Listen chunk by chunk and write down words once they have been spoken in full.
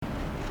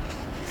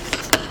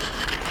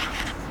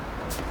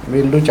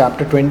We'll do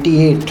chapter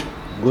 28,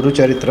 Guru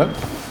Charitra.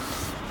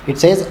 It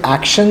says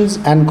actions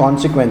and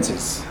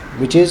consequences,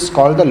 which is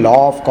called the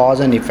law of cause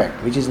and effect,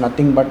 which is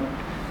nothing but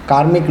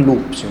karmic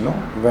loops.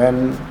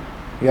 When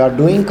you are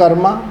doing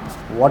karma,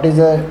 what is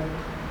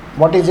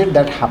it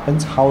that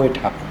happens, how it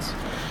happens.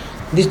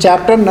 This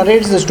chapter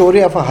narrates the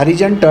story of a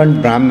Harijan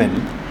turned Brahmin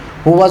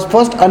who was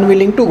first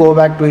unwilling to go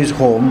back to his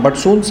home but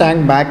soon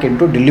sank back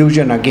into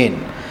delusion again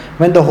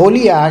when the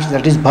holy ash,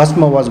 that is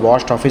bhasma, was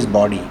washed off his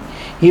body.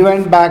 He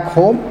went back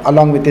home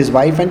along with his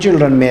wife and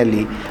children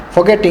merely,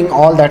 forgetting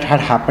all that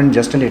had happened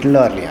just a little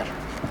earlier.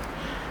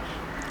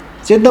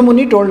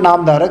 Siddhamuni told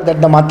Namdarak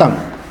that the Matang,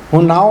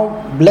 who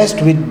now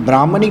blessed with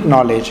Brahmanic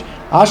knowledge,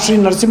 asked Sri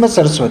Narasimha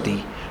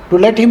Saraswati to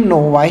let him know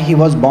why he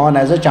was born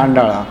as a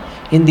Chandala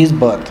in this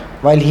birth,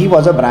 while he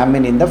was a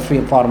Brahmin in the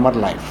former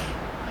life.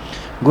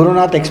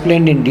 Gurunath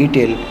explained in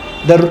detail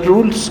the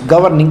rules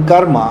governing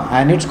karma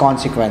and its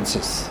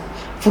consequences,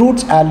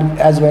 fruits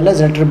as well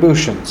as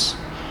retributions.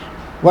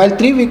 While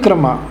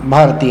Trivikrama,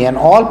 Bharati and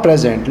all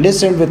present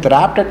listened with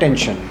rapt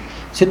attention,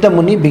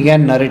 Siddhamuni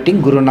began narrating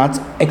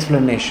Gurunath's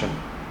explanation.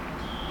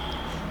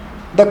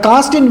 The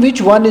caste in which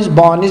one is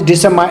born is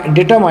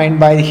determined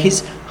by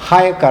his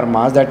higher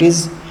karmas, that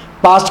is,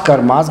 past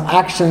karmas,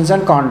 actions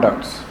and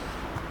conducts.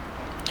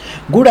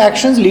 Good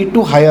actions lead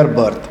to higher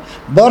birth.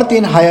 Birth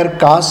in higher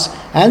castes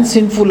and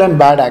sinful and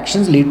bad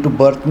actions lead to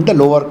birth in the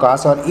lower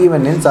caste or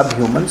even in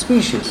subhuman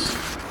species.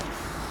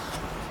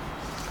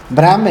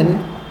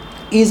 Brahmin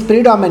is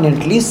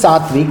predominantly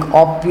sattvic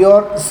of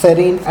pure,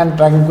 serene and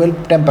tranquil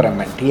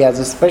temperament. He has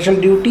a special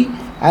duty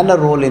and a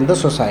role in the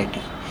society.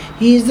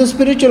 He is the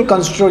spiritual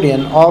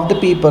custodian of the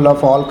people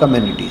of all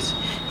communities.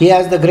 He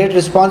has the great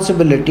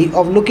responsibility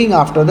of looking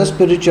after the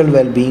spiritual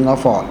well-being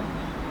of all.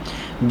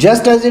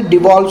 Just as it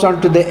devolves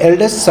onto the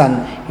eldest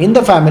son in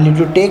the family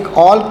to take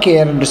all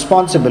care and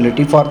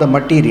responsibility for the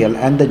material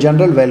and the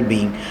general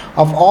well-being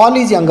of all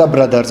his younger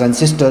brothers and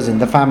sisters in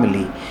the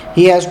family,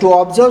 he has to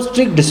observe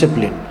strict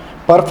discipline,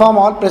 perform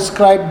all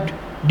prescribed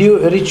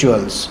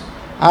rituals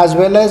as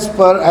well as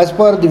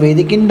per the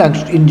Vedic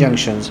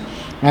injunctions,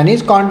 and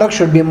his conduct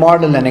should be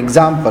model and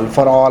example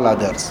for all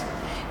others.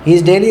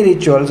 His daily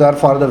rituals are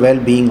for the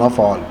well-being of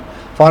all.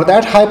 For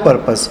that high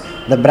purpose,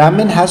 the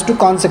Brahmin has to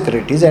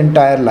consecrate his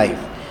entire life.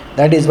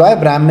 That is why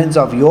Brahmins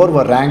of yore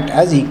were ranked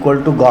as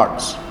equal to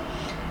gods,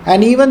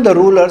 and even the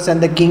rulers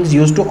and the kings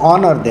used to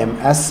honor them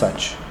as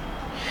such.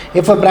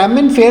 If a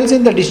Brahmin fails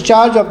in the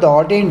discharge of the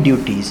ordained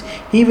duties,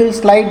 he will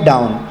slide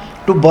down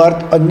to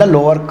birth in the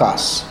lower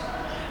castes.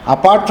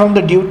 Apart from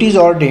the duties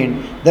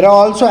ordained, there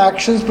are also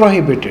actions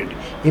prohibited.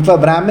 If a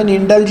Brahmin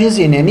indulges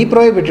in any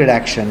prohibited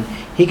action,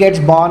 he gets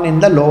born in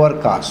the lower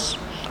castes,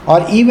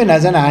 or even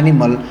as an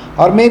animal,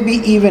 or maybe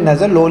even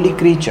as a lowly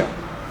creature.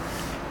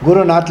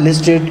 Gurunath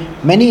listed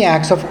many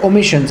acts of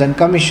omissions and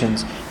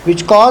commissions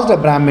which caused a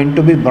Brahmin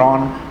to be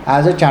born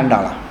as a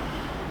Chandala.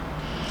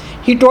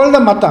 He told the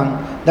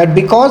Matang that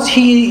because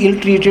he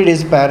ill-treated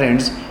his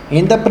parents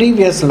in the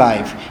previous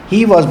life,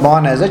 he was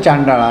born as a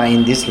Chandala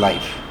in this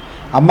life.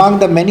 Among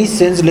the many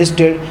sins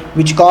listed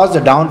which caused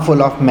the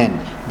downfall of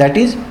men, that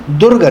is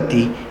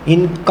Durgati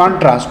in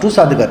contrast to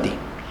Sadgati,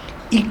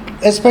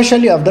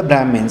 especially of the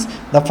Brahmins,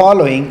 the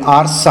following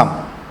are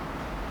some.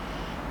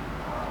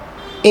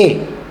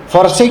 A.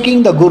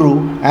 Forsaking the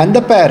Guru and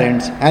the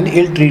parents and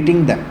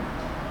ill-treating them.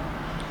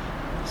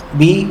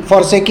 B.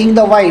 Forsaking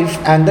the wife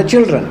and the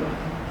children.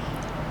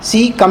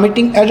 C.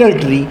 Committing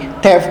adultery,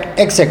 theft,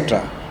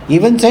 etc.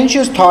 Even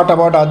sensuous thought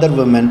about other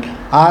women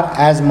are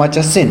as much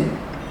a sin.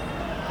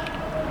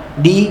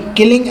 D.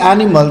 Killing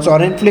animals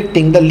or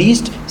inflicting the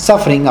least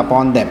suffering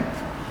upon them.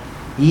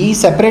 E.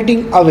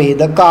 Separating away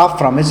the calf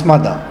from its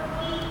mother.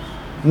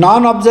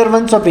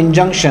 Non-observance of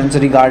injunctions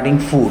regarding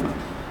food.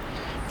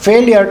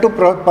 Failure to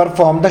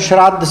perform the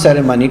Shraddha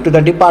ceremony to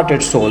the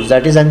departed souls,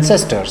 that is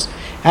ancestors,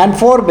 and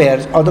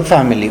forebears of the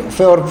family.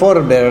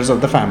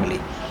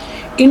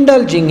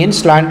 Indulging in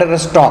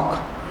slanderous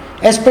talk,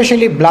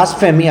 especially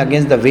blasphemy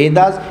against the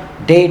Vedas,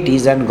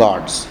 deities and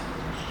gods.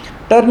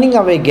 Turning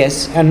away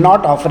guests and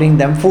not offering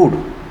them food.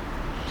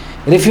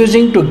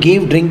 Refusing to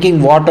give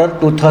drinking water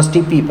to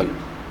thirsty people.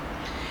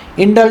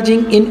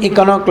 Indulging in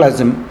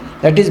iconoclasm,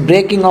 that is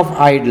breaking of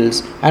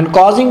idols and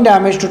causing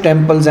damage to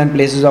temples and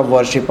places of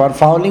worship, or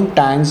fouling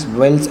tanks,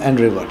 wells and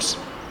rivers.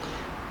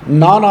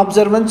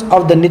 Non-observance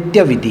of the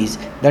Nitya Vidhis,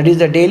 that is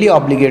the daily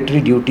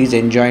obligatory duties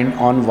enjoined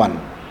on one.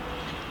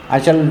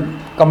 I shall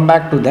come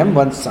back to them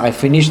once I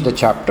finish the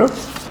chapter.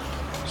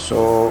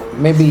 So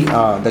maybe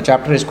the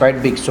chapter is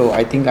quite big, so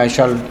I think I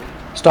shall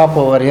stop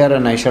over here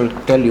and I shall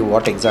tell you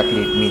what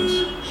exactly it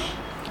means.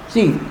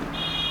 See,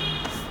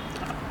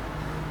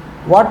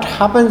 what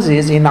happens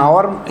is in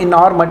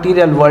our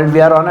material world, we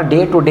are on a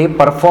day-to-day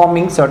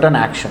performing certain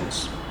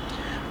actions.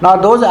 Now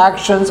those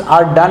actions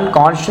are done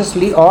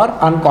consciously or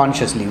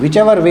unconsciously.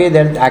 Whichever way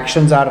that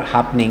actions are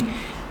happening,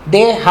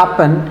 they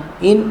happen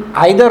in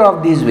either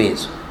of these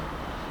ways.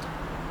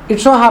 It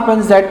so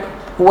happens that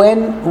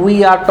when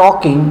we are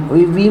talking,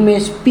 we may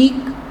speak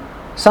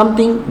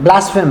something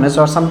blasphemous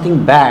or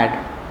something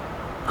bad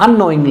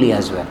unknowingly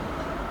as well.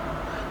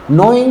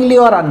 knowingly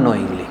or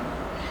unknowingly,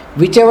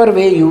 whichever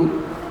way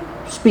you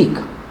speak.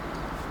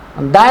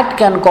 That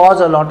can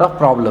cause a lot of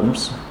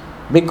problems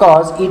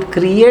because it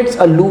creates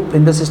a loop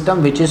in the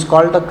system which is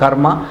called the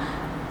karma,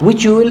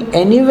 which you will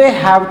anyway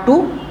have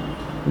to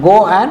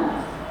go and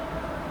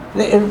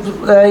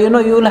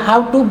you will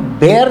have to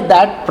bear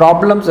that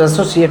problems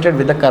associated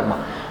with the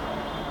karma.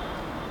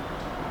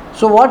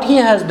 So what he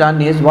has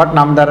done is, what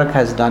Namdarak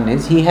has done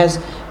is, he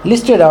has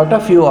listed out a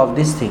few of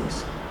these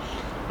things.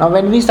 Now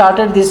when we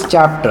started this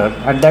chapter,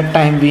 at that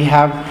time we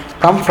have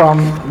come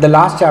from the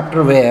last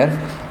chapter where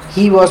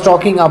he was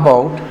talking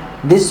about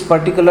this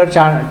particular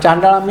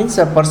Chandala means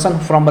a person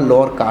from a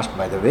lower caste,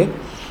 by the way.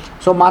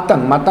 So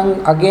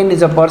Matang again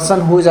is a person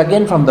who is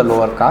again from the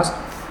lower caste.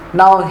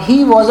 Now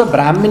he was a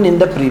Brahmin in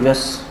the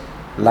previous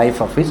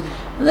life of his.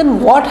 Then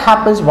what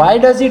happens? Why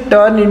does he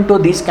turn into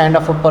this kind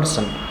of a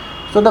person?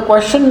 So the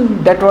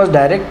question that was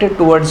directed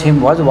towards him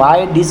was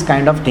why these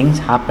kind of things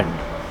happened.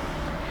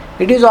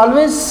 It is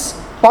always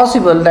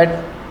possible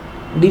that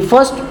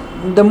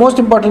the most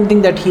important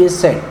thing that he has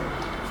said,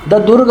 the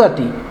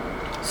Durgati,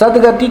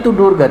 Sadgati to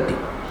Durgati.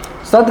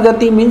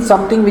 Sadgati means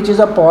something which is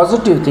a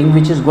positive thing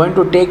which is going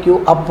to take you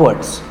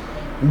upwards.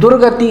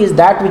 Durgati is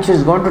that which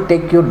is going to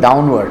take you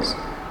downwards.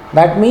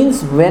 That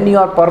means when you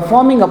are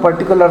performing a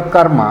particular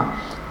karma,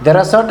 there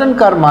are certain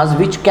karmas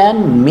which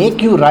can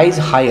make you rise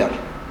higher.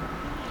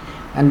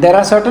 And there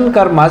are certain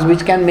karmas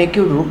which can make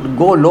you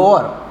go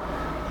lower.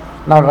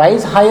 Now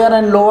rise higher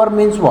and lower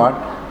means what?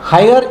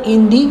 Higher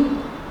in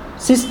the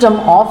system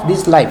of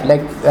this life,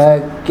 like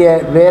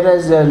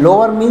whereas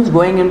lower means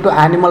going into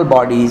animal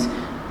bodies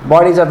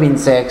of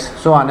insects,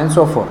 so on and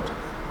so forth.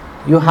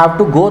 You have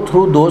to go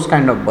through those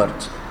kind of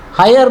births.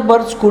 Higher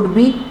births could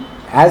be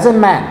as a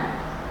man.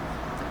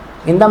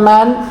 In the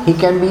man, he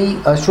can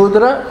be a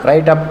Shudra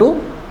right up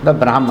to the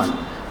Brahman.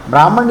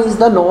 Brahman is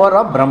the knower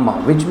of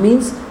Brahma, which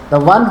means the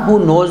one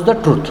who knows the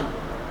truth.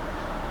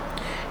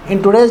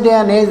 In today's day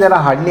and age, there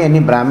are hardly any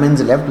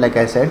Brahmins left, like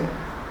I said.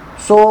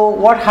 So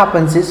what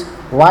happens is,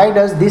 why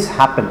does this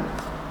happen?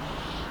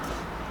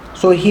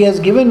 So he has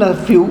given a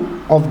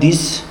few of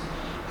these,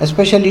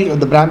 especially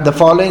the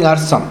following are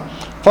some.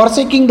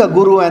 Forsaking the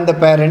guru and the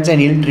parents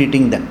and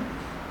ill-treating them.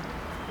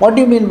 What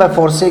do you mean by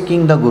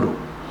forsaking the guru?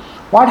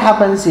 What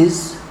happens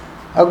is,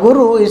 a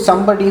guru is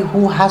somebody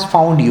who has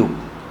found you,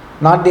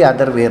 not the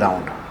other way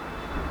around.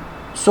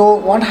 So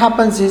what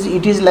happens is,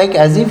 it is like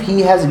as if he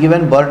has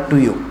given birth to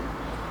you.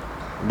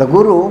 The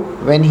guru,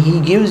 when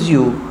he gives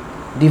you,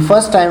 the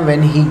first time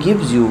when he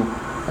gives you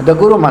the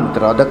Guru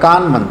Mantra or the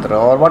Kan Mantra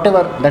or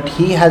whatever that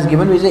he has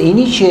given you is the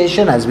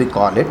initiation, as we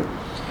call it.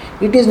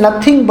 It is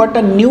nothing but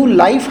a new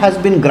life has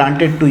been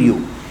granted to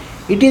you.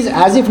 It is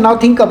as if, now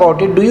think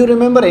about it, do you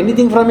remember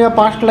anything from your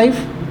past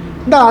life?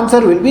 The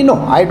answer will be no,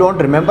 I don't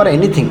remember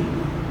anything.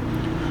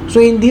 So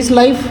in this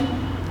life,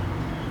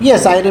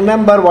 yes, I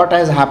remember what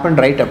has happened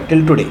right up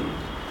till today.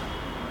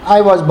 I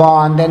was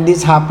born, then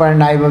this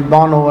happened, I was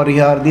born over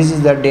here, this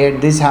is the date,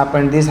 this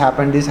happened.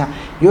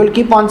 You will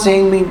keep on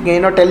saying me,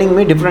 telling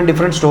me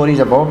different stories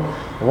about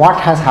what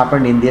has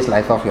happened in this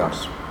life of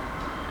yours.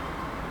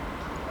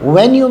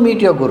 When you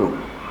meet your guru,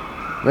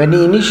 when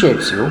he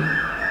initiates you,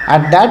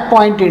 at that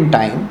point in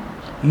time,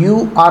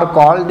 you are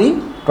called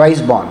the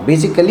twice born.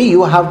 Basically,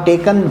 you have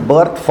taken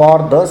birth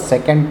for the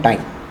second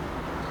time.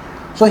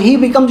 So he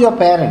becomes your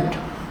parent.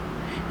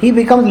 He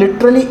becomes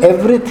literally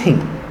everything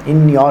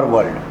in your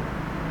world.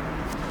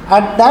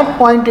 At that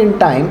point in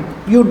time,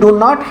 you do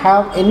not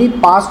have any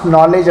past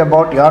knowledge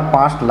about your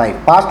past life.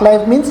 Past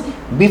life means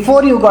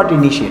before you got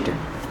initiated.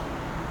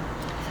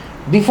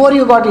 Before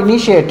you got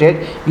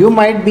initiated, you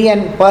might be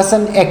a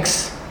person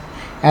X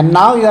and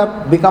now you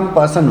have become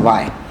person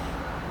Y.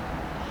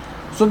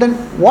 So then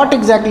what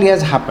exactly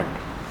has happened?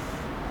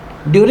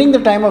 During the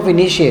time of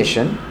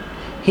initiation,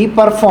 he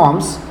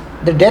performs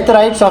the death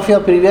rites of your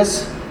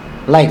previous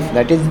life,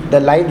 that is the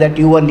life that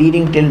you were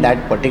leading till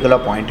that particular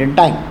point in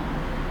time.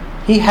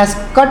 He has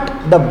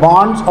cut the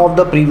bonds of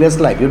the previous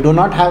life. You do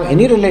not have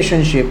any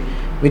relationship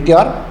with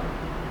your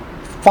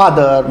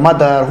father,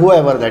 mother,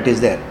 whoever that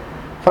is there.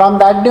 From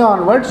that day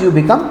onwards, you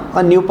become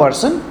a new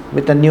person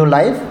with a new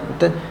life.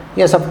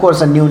 Yes, of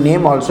course, a new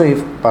name also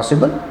if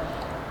possible.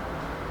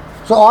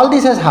 So all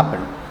this has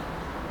happened.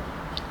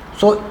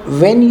 So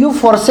when you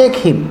forsake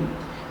him,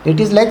 it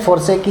is like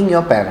forsaking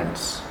your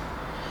parents.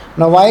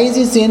 Now why is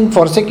he saying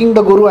forsaking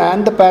the guru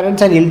and the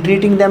parents and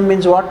ill-treating them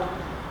means what?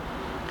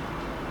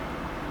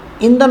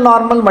 In the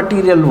normal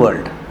material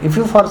world, if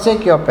you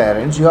forsake your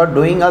parents, you are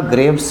doing a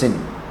grave sin.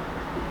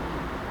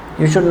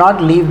 You should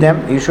not leave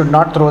them, you should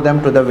not throw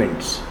them to the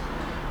winds.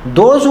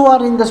 Those who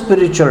are in the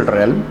spiritual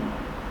realm,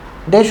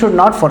 they should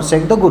not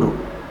forsake the guru,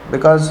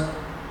 because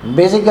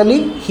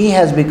basically he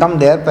has become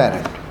their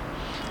parent.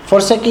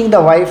 Forsaking the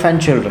wife and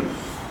children.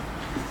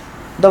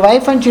 The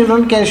wife and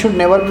children should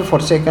never be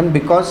forsaken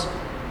because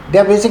they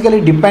are basically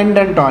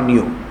dependent on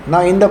you.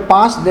 Now in the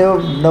past,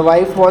 the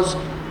wife was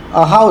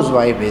a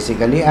housewife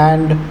basically,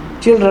 and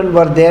children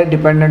were there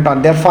dependent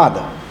on their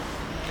father.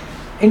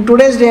 In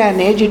today's day and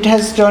age, it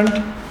has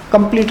turned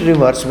complete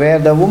reverse, where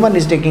the woman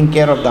is taking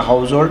care of the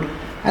household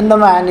and the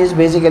man is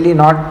basically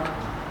not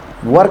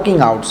working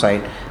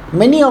outside.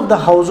 Many of the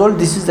household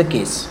this is the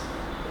case.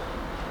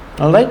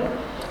 All right.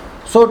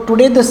 So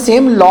today the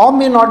same law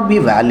may not be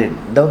valid.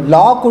 The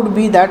law could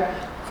be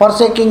that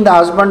forsaking the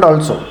husband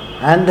also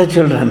and the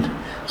children.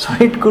 So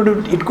it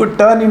could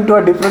turn into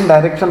a different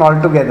direction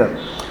altogether.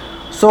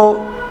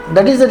 So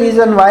that is the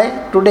reason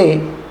why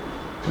today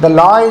the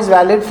law is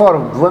valid for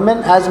women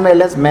as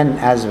well as men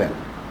as well.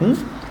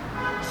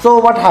 So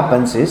what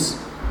happens is,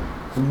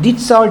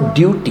 it's our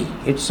duty.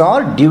 It's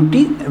our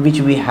duty which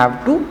we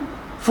have to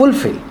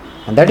fulfill,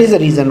 and that is the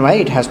reason why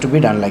it has to be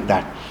done like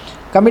that.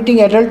 Committing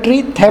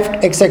adultery,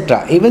 theft,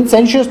 etc., even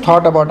sensuous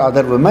thought about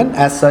other women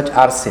as such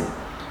are sin.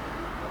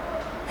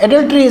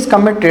 Adultery is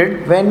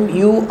committed when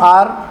you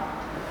are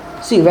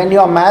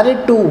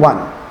married to one.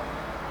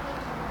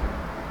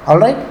 All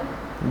right,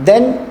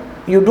 then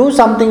you do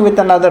something with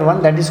another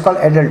one, that is called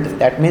adultery.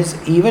 That means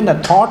even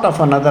a thought of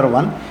another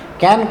one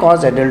can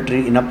cause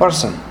adultery in a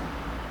person.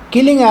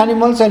 Killing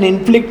animals and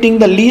inflicting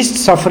the least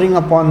suffering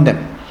upon them,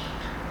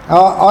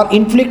 or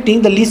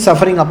inflicting the least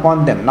suffering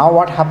upon them. Now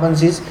what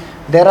happens is,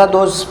 there are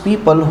those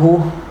people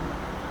who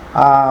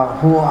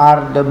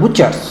are the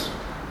butchers.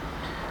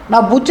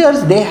 Now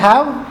butchers, they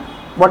have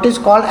what is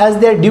called as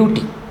their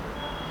duty.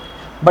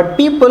 But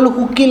people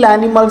who kill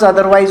animals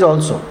otherwise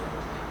also,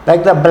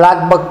 like the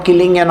black buck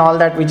killing and all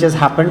that which has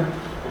happened,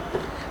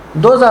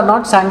 those are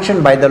not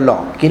sanctioned by the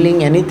law.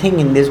 Killing anything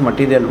in this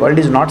material world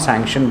is not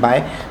sanctioned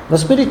by the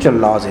spiritual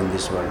laws in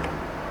this world.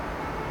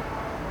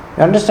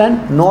 You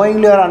understand?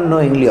 Knowingly or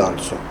unknowingly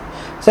also.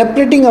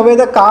 Separating away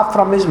the calf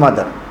from his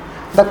mother.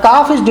 The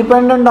calf is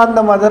dependent on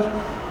the mother.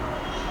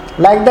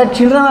 Like that,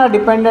 children are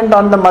dependent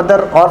on the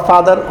mother or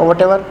father or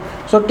whatever.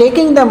 So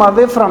taking them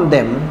away from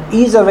them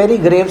is a very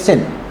grave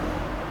sin.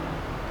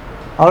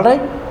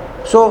 Alright?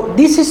 So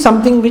this is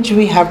something which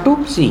we have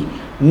to see.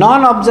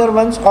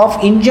 Non-observance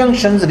of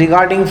injunctions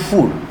regarding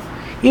food.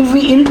 If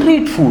we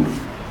ill-treat food,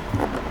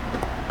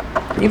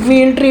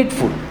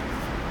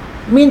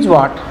 means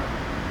what?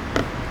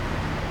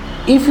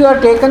 If you are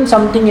taken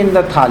something in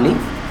the thali,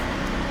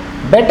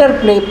 better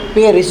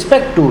pay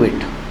respect to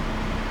it.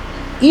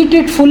 Eat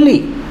it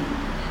fully.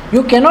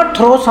 You cannot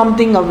throw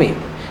something away.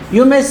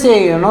 You may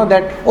say,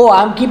 that,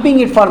 I am keeping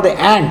it for the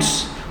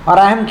ants, or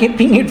I am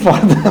keeping it for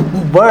the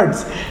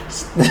birds.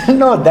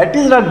 No, that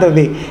is not the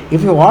way.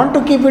 If you want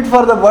to keep it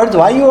for the birds,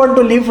 why you want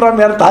to leave from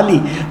your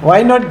thali?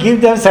 Why not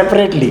give them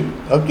separately?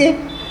 Okay?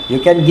 You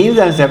can give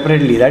them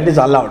separately, that is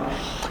allowed.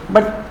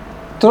 But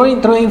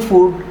throwing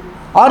food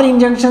or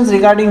injunctions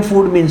regarding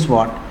food means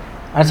what?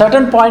 A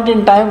certain point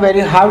in time where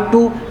you have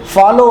to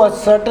follow a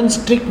certain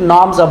strict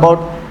norms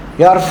about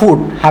your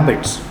food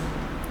habits.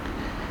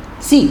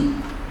 See,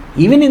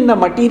 even in the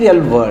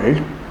material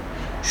world,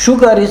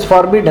 sugar is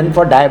forbidden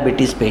for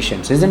diabetes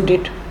patients, isn't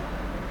it?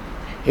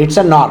 It's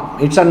a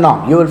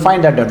norm. You will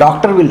find that the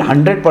doctor will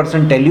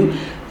 100% tell you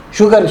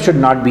sugar should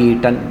not be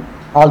eaten,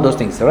 all those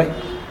things, right?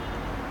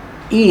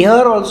 Here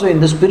also in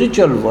the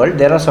spiritual world,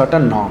 there are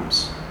certain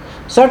norms.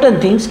 Certain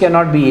things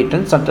cannot be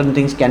eaten, certain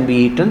things can be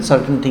eaten,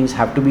 certain things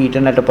have to be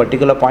eaten at a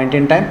particular point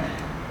in time.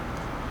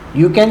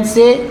 You can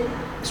say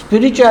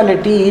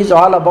spirituality is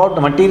all about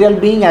the material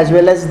being as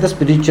well as the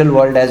spiritual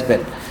world as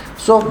well.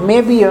 So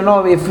maybe,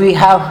 if we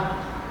have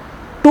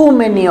too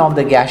many of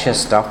the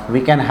gaseous stuff, we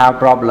can have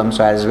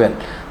problems as well.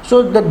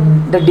 So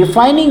the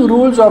defining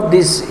rules of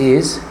this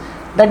is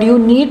that you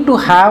need to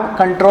have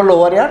control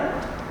over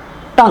your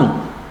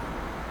tongue.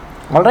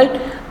 Alright?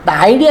 The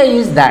idea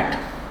is that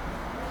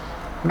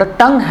the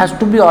tongue has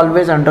to be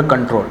always under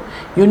control.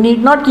 You need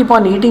not keep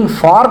on eating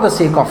for the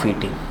sake of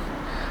eating.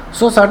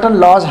 So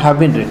certain laws have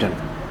been written.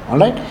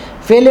 Alright?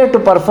 Failure to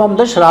perform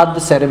the Shraddha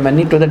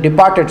ceremony to the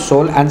departed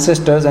soul,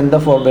 ancestors and the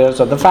forebears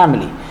of the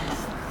family.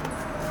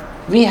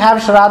 We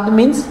have Shraddha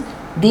means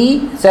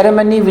the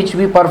ceremony which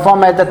we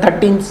perform at the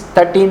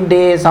 13th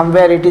day,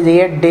 somewhere it is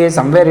 8th day,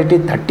 somewhere it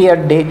is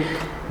 30th day.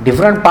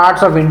 Different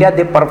parts of India,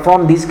 they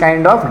perform these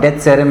kind of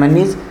death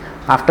ceremonies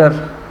after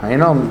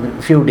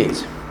few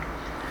days.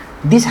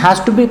 This has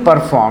to be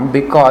performed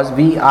because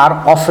we are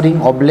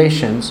offering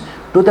oblations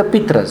to the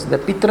Pitras. The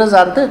Pitras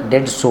are the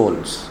dead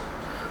souls.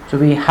 So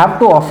we have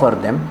to offer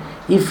them.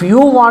 If you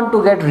want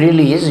to get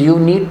released, you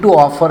need to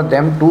offer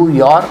them to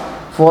your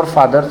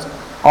forefathers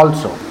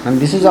also. And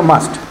this is a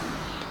must.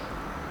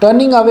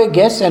 Turning away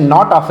guests and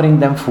not offering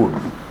them food.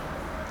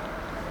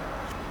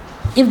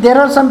 If there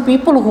are some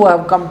people who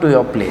have come to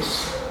your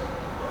place,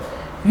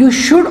 you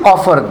should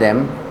offer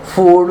them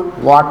food,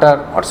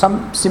 water or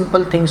some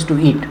simple things to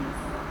eat.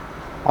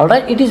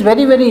 Alright, it is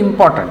very, very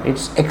important.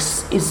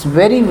 It's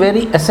very,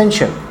 very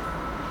essential.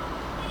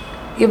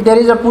 If there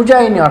is a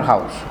puja in your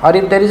house or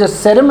if there is a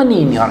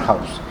ceremony in your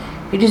house,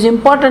 it is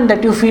important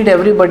that you feed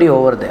everybody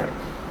over there.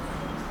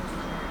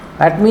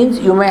 That means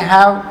you may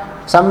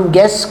have some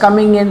guests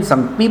coming in,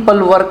 some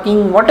people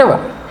working, whatever.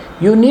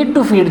 You need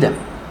to feed them.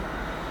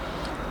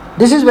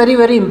 This is very,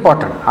 very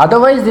important.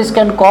 Otherwise, this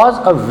can cause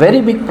a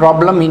very big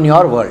problem in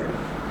your world.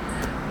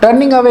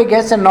 Turning away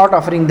guests and not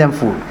offering them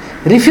food.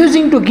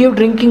 Refusing to give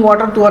drinking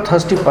water to a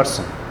thirsty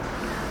person.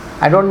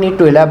 I don't need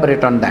to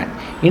elaborate on that.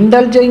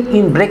 Indulging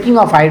in breaking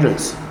of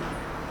idols.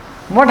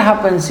 What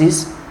happens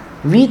is,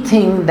 we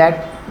think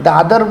that the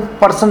other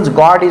person's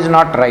God is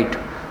not right.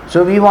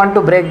 So we want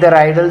to break their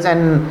idols,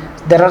 and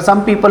there are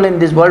some people in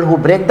this world who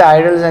break the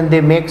idols and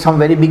they make some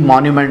very big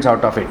monuments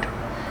out of it.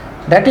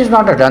 That is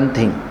not a done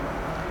thing.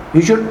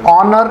 You should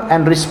honor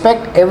and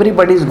respect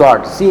everybody's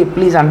God. See,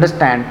 please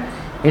understand,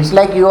 it's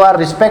like you are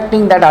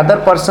respecting that other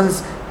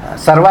person's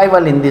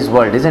survival in this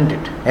world, isn't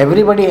it?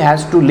 Everybody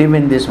has to live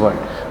in this world.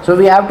 So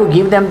we have to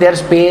give them their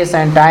space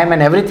and time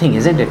and everything,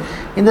 isn't it?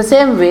 In the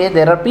same way,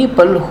 there are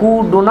people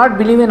who do not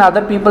believe in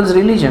other people's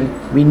religion.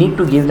 We need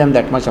to give them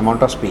that much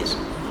amount of space.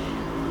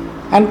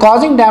 And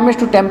causing damage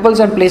to temples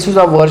and places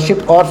of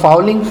worship, or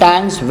fouling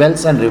tanks,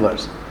 wells and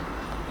rivers.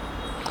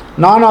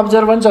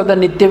 Non-observance of the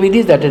Nitya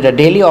Vidhis, that is the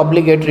daily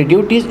obligatory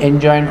duties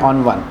enjoined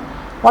on one.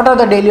 What are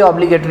the daily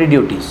obligatory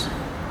duties?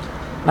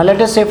 Now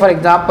let us say, for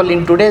example,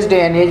 in today's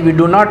day and age, we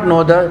do not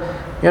know the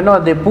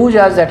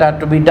pujas that are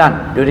to be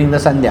done during the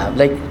Sandhya.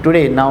 Like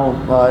today, now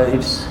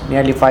it's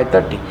nearly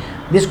 5:30.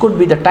 This could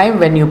be the time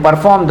when you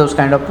perform those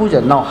kind of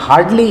pujas. Now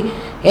hardly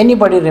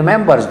anybody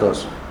remembers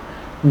those.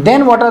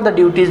 Then what are the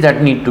duties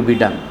that need to be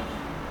done?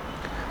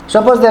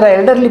 Suppose there are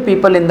elderly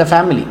people in the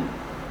family.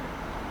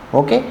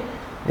 Okay?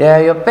 They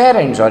are your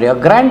parents or your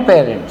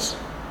grandparents.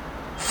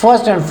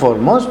 First and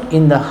foremost,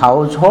 in the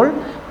household,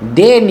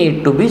 they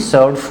need to be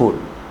served food.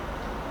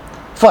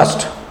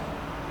 First,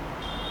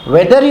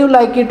 whether you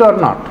like it or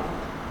not.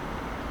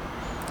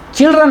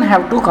 Children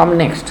have to come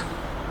next.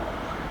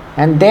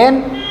 And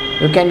then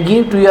you can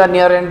give to your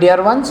near and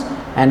dear ones.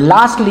 And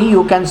lastly,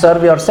 you can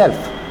serve yourself.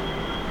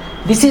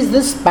 This is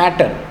this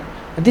pattern.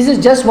 This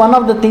is just one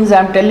of the things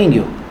I am telling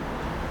you.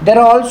 There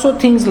are also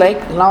things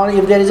like, now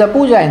if there is a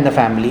puja in the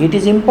family, it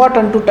is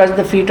important to touch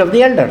the feet of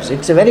the elders.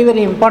 It's very,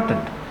 very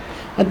important.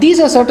 And these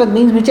are certain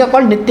things which are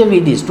called Nitya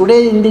Vidhis.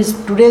 Today's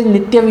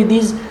Nitya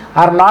Vidhis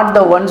are not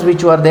the ones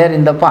which were there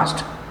in the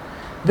past.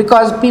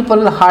 Because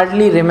people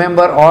hardly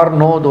remember or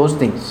know those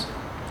things.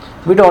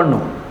 We don't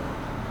know.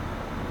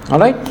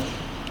 Alright?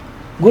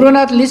 Guru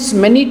Nanak lists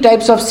many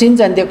types of sins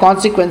and their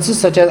consequences,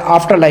 such as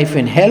afterlife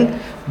in hell,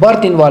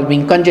 birth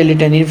involving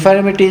congenital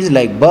infirmities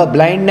like birth,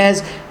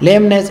 blindness,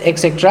 lameness,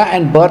 etc.,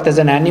 and birth as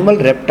an animal,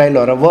 reptile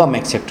or a worm,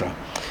 etc.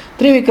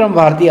 Trivikram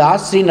Bharati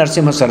asked Sri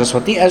Narasimha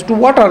Saraswati as to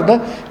what are the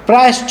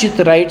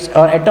prayashchit rites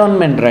or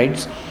atonement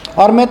rites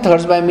or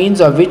methods by means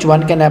of which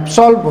one can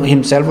absolve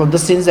himself of the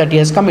sins that he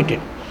has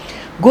committed.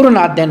 Guru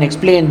Nanak then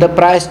explained the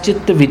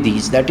prayashchit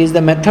vidhis, that is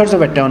the methods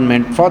of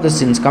atonement for the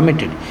sins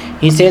committed.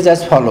 He says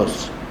as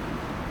follows: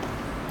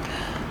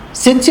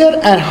 sincere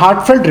and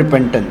heartfelt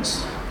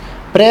repentance,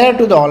 prayer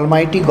to the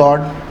Almighty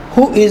God,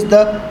 who is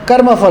the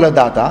karma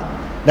phaladata,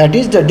 that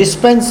is the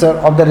dispenser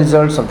of the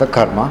results of the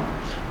karma,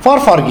 for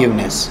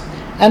forgiveness,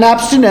 and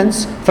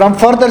abstinence from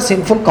further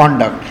sinful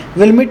conduct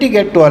will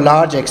mitigate to a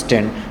large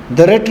extent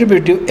the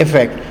retributive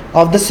effect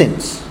of the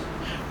sins.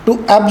 To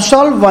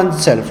absolve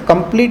oneself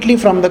completely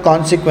from the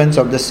consequence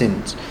of the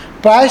sins,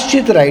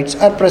 prayashchit rites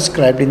are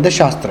prescribed in the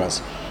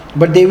Shastras,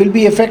 but they will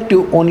be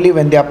effective only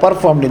when they are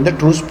performed in the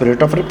true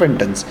spirit of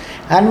repentance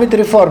and with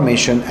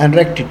reformation and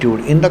rectitude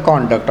in the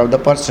conduct of the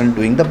person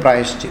doing the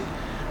prayashchit.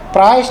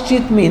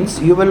 Prayashchit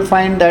means, you will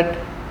find that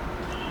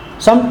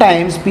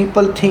sometimes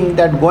people think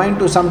that going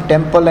to some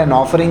temple and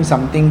offering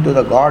something to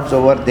the gods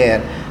over there,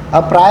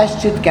 a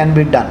prayashchit can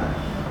be done.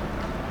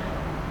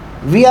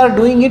 We are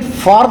doing it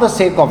for the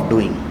sake of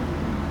doing.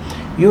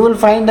 You will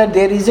find that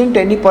there isn't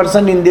any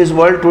person in this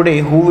world today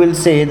who will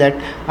say that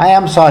I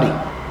am sorry.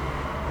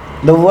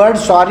 The word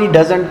sorry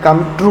doesn't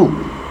come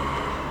true.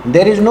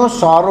 There is no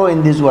sorrow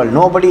in this world.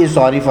 Nobody is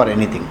sorry for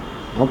anything.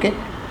 Okay?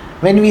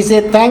 When we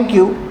say thank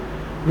you,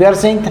 we are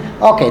saying,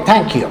 okay,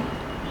 thank you.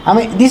 I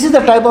mean, this is the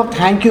type of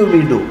thank you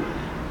we do.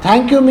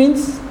 Thank you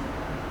means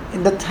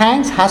the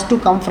thanks has to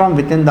come from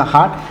within the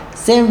heart.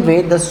 Same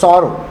way the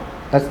sorrow.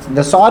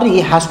 The sorry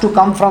has to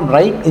come from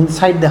right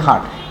inside the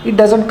heart. It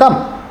doesn't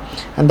come.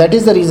 And that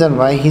is the reason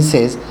why he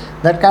says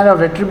that kind of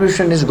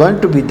retribution is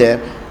going to be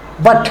there.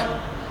 But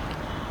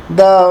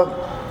the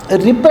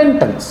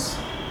repentance,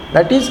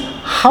 that is,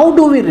 how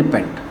do we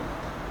repent?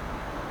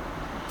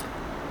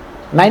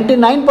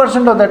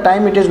 99% of the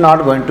time it is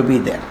not going to be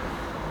there.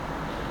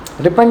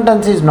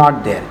 Repentance is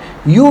not there.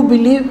 You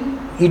believe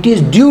it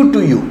is due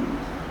to you.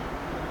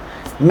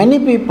 Many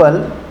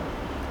people,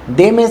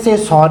 they may say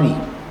sorry,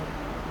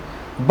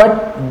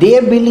 but they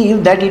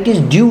believe that it is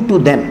due to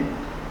them.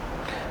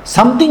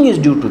 Something is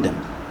due to them.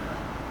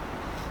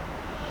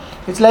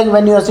 It's like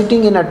when you are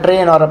sitting in a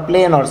train or a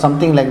plane or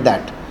something like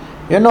that.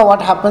 You know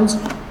what happens?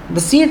 The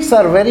seats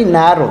are very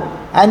narrow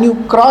and you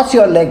cross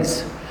your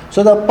legs.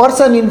 So the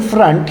person in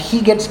front,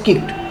 he gets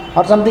kicked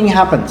or something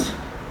happens.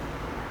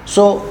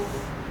 So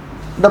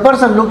the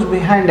person looks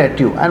behind at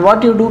you, and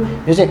what you do?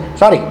 You say,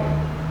 sorry.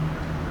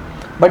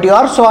 But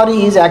your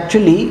sorry is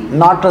actually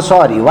not a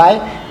sorry.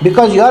 Why?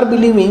 Because you are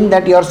believing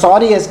that your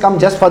sorry has come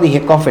just for the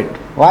heck of it.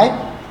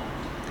 Why?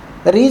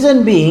 The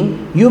reason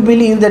being, you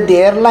believe that the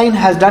airline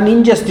has done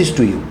injustice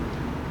to you.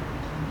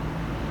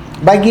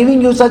 by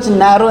giving you such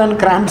narrow and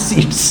cramped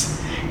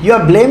seats. You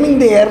are blaming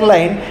the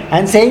airline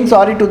and saying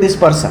sorry to this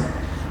person.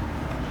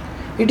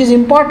 It is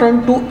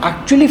important to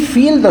actually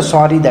feel the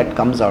sorry that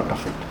comes out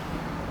of it.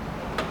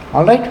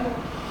 Alright?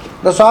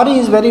 The sorry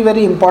is very,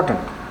 very important.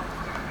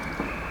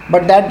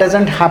 But that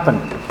doesn't happen.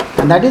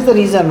 And that is the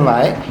reason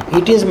why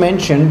it is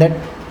mentioned that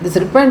this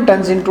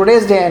repentance in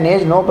today's day and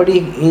age, nobody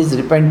is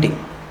repenting.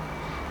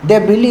 They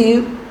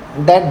believe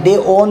that they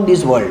own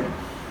this world.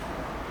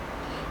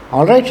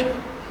 Alright?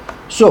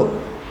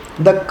 So,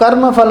 the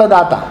karma phala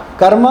data,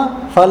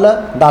 karma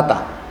phala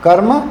data,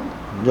 karma,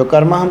 जो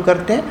कर्म हम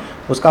करते हैं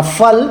उसका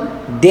फल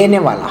देने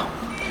वाला,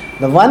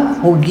 the one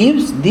who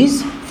gives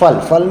this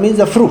फल means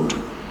the fruit.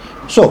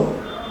 So,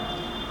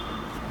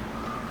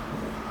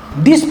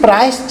 this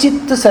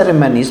prayashchit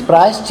ceremonies,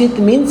 prayashchit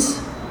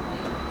means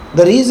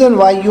the reason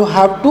why you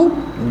have to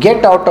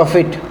get out of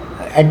it,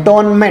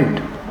 atonement.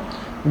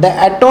 The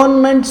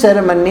atonement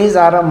ceremonies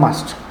are a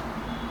must.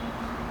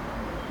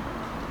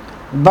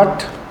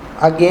 But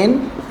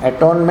again,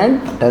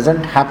 atonement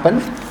doesn't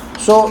happen.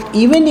 So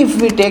even if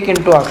we take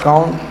into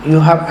account you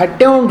have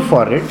atoned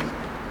for it,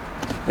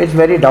 it's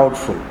very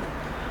doubtful.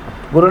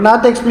 Guru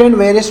Nath explained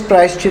various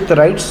prayashchit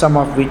rites, some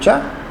of which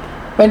are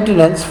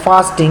penitence,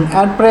 fasting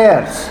and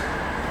prayers.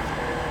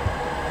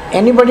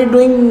 Anybody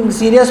doing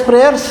serious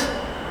prayers?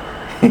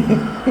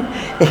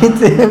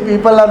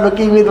 People are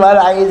looking with one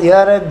eye here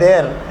and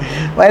there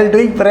while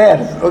doing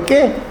prayers,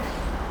 okay?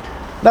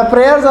 The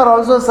prayers are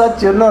also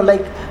such,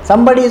 like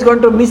somebody is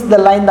going to miss the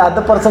line, the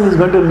other person is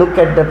going to look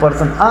at the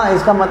person.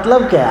 Iska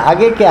matlab kya hai?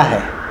 Aage kya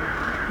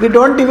hai? We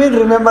don't even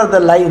remember the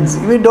lines.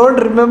 We don't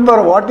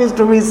remember what is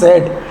to be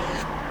said.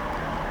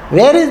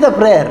 Where is the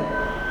prayer?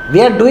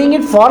 We are doing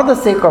it for the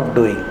sake of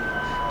doing.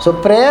 So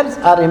prayers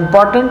are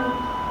important.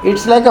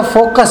 It's like a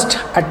focused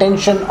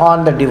attention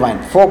on the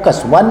divine.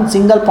 Focus, one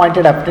single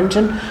pointed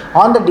attention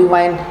on the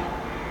divine,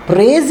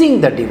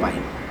 praising the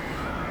divine.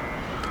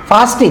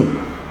 Fasting.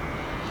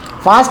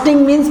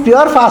 Fasting means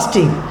pure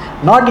fasting,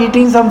 not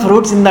eating some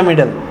fruits in the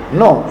middle.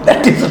 No,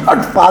 that is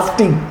not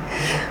fasting.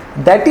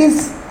 That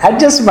is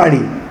adjust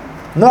madi.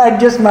 No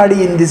adjust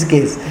madi in this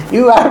case.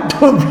 You have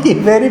to be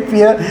very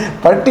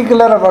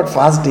particular about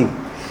fasting.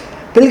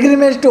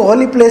 Pilgrimage to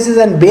holy places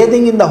and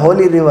bathing in the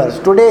holy rivers.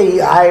 Today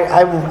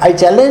I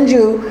challenge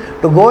you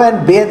to go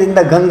and bathe in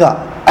the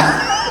Ganga.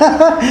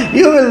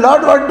 You will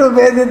not want to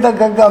bathe in the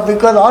Ganga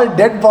because all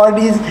dead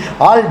bodies,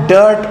 all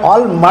dirt,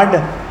 all mud.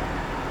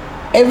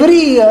 Every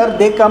year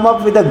they come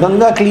up with a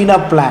Ganga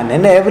cleanup plan,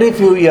 and every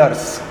few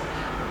years.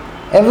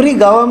 Every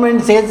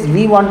government says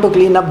we want to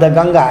clean up the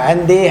Ganga,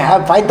 and they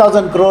have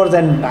 5,000 crores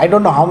and I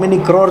don't know how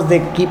many crores they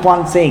keep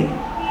on saying.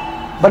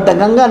 But the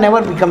Ganga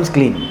never becomes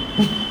clean.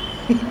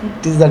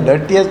 It is the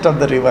dirtiest of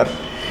the river.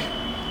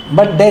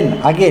 But then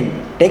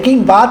again,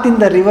 taking bath in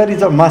the river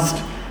is a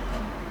must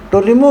to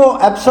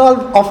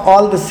absolve of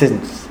all the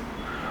sins.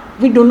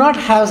 We do not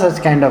have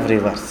such kind of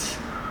rivers.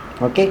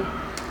 Okay?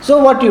 So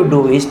what you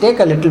do is take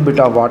a little bit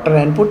of water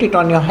and put it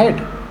on your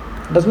head.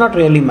 Does not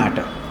really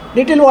matter.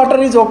 Little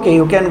water is okay.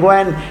 You can go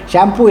and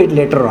shampoo it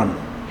later on.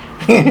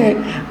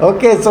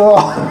 Okay, so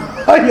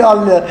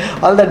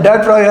all the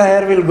dirt from your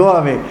hair will go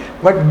away.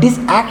 But this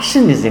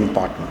action is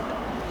important.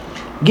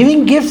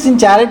 Giving gifts in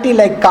charity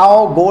like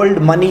cow,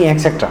 gold, money,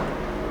 etc.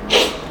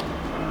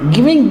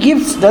 Giving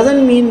gifts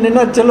doesn't mean,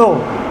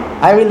 chalo,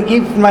 I will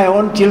give my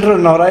own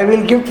children or I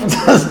will give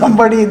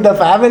somebody in the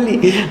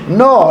family.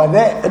 No,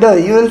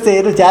 you will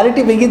say,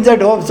 charity begins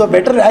at home, so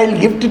better I will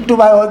gift it to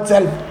my own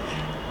self.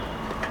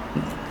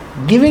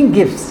 Giving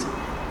gifts.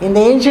 In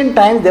the ancient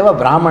times, there were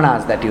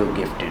brahmanas that you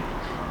gifted.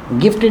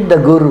 Gifted the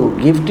guru,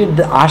 gifted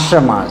the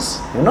ashramas.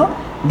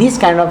 These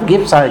kind of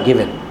gifts are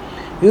given.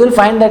 You will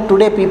find that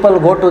today people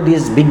go to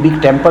these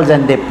big temples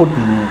and they put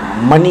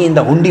money in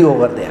the hundi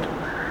over there.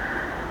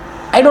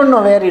 I don't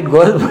know where it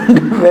goes,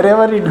 but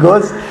wherever it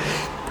goes,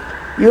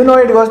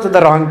 it goes to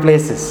the wrong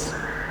places.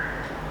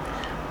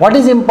 What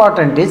is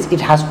important is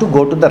it has to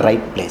go to the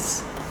right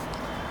place.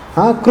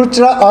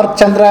 Kruchra or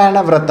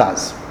Chandrayana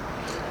vratas.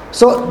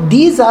 So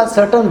these are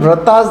certain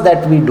vratas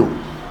that we do.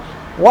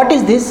 What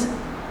is this?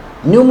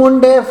 New moon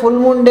day, full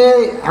moon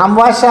day,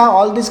 Amvasya,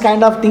 all these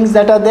kind of things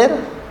that are there.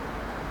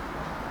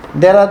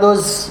 There are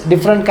those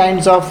different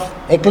kinds of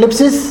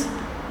eclipses.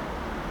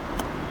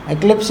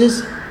 We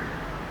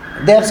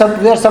are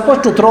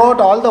supposed to throw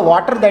out all the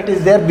water that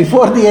is there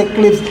before the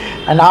eclipse,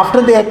 and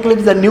after the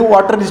eclipse the new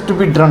water is to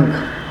be drunk.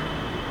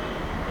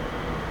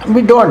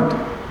 We don't.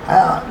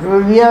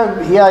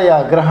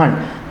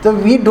 Grahan. So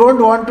we don't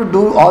want to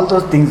do all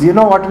those things. You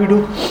know what we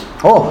do?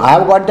 Oh, I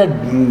have got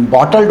that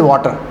bottled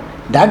water.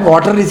 That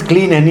water is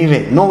clean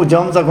anyway. No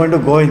germs are going to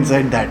go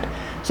inside that.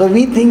 So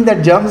we think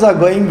that germs are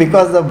going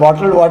because the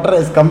bottled water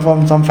has come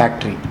from some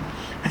factory.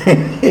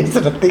 It's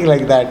nothing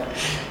like that.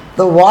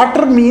 The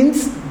water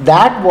means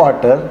that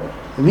water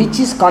which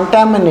is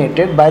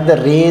contaminated by the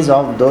rays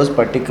of those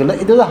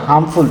are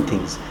harmful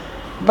things.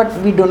 But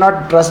we do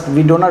not trust,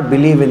 we do not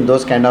believe in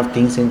those kind of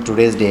things in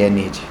today's day and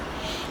age.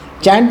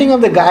 Chanting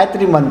of the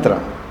Gayatri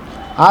Mantra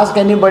Ask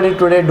anybody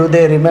today, do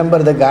they remember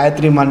the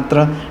Gayatri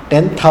mantra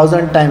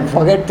 10,000 times?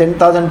 Forget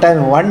 10,000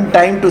 times, one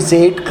time to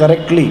say it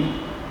correctly.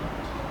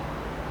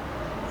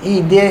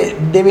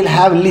 They will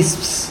have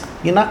lisps,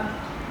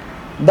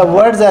 The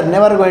words are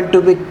never going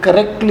to be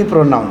correctly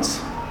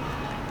pronounced.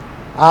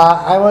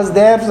 I was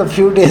there a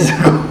few days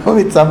ago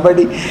with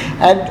somebody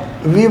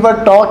and we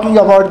were talking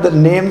about the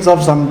names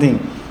of something.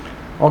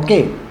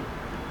 Okay.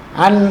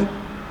 And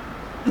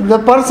the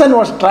person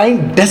was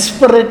trying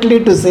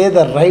desperately to say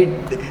the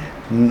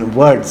right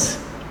words.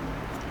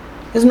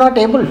 Is not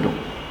able to.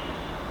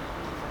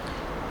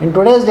 In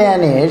today's day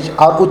and age,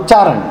 our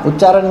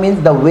Uchcharan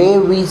means the way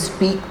we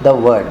speak the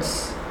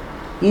words,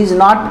 is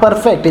not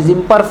perfect, is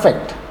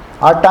imperfect.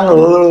 Our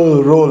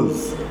tongue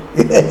rolls.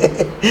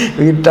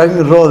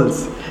 Tongue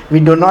rolls. We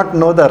do not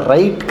know the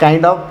right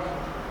kind of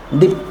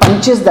the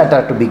punches that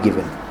are to be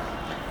given.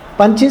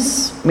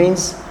 Punches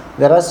means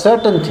there are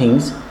certain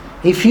things.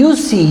 If you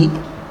see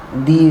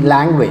the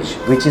language,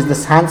 which is the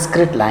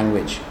Sanskrit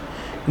language,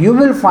 you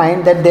will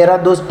find that there are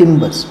those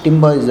timbers.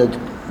 Timber is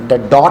the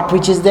dot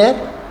which is there.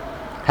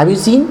 Have you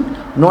seen?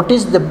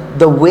 Notice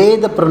the way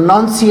the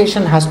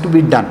pronunciation has to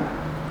be done.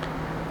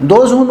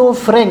 Those who know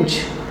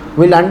French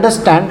will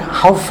understand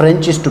how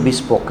French is to be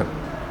spoken.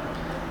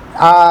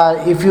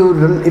 If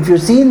you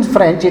see in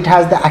French, it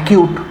has the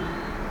acute,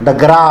 the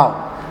grave,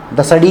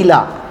 the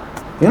sadila.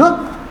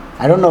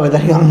 I don't know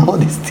whether you all know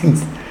these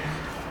things.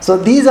 So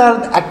these are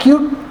the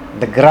acute,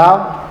 the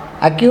grave.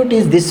 Acute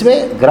is this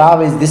way,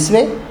 grave is this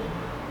way.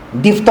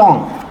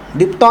 Diphthong.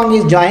 Diphthong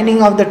is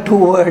joining of the two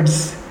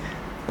words.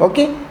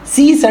 Okay?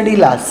 C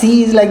sadila.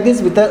 C is like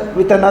this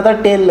with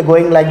another tail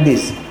going like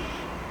this.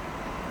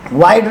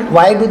 Why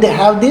do they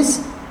have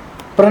this?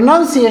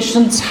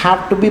 Pronunciations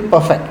have to be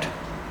perfect.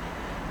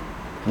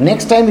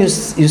 Next time you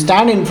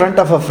stand in front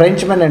of a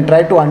Frenchman and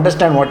try to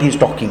understand what he is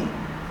talking,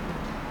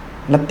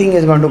 nothing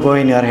is going to go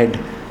in your head.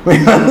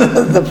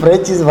 The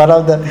French is one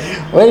of the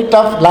very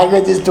tough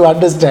languages to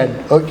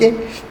understand.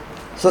 Okay?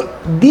 So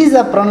these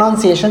are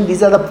pronunciation,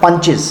 these are the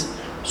punches.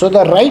 So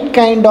the right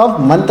kind of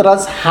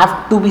mantras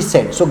have to be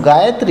said. So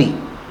Gayatri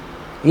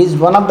is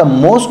one of the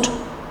most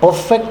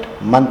perfect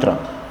mantra.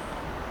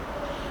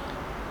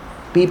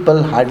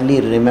 People hardly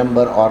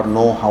remember or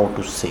know how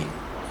to say.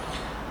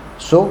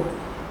 So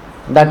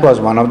that was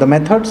one of the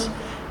methods.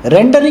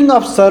 Rendering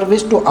of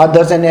service to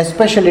others and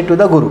especially to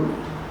the Guru.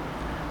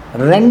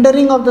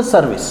 Rendering of the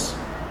service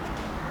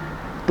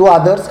to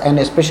others and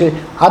especially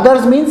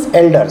others means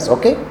elders.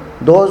 Okay,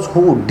 those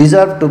who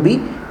deserve to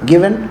be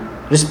given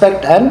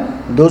respect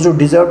and those who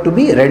deserve to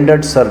be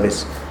rendered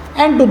service,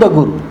 and to the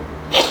Guru.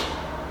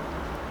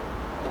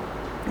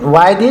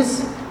 Why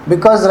this?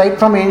 Because right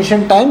from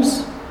ancient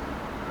times,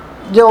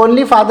 the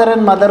only father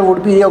and mother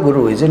would be your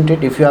Guru, isn't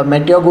it? If you have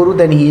met your Guru,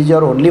 then he is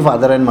your only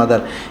father and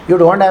mother. You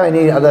don't have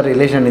any other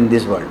relation in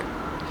this world.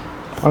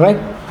 Alright?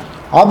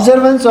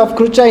 Observance of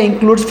Krucha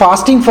includes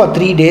fasting for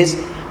 3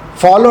 days,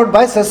 followed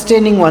by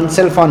sustaining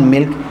oneself on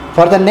milk,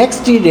 for the next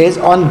 3 days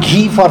on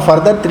ghee, for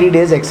further 3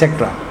 days,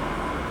 etc.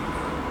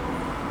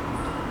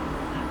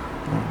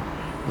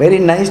 Very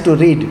nice to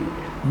read.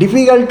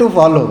 Difficult to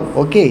follow.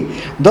 Okay.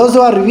 Those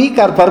who are weak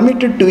are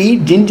permitted to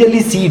eat gingerly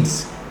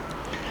seeds.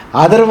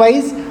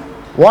 Otherwise,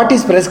 what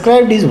is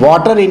prescribed is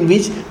water in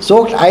which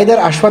soaked either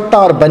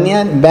ashwatha or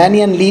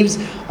banyan leaves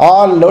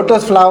or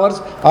lotus flowers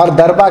or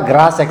darba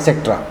grass,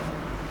 etc.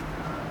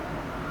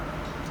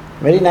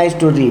 Very nice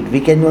to read. We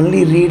can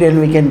only read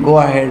and we can go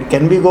ahead.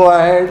 Can we go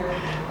ahead?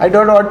 I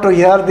don't want to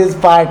hear this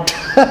part.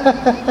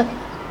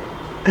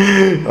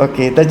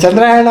 Okay. The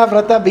Chandrayana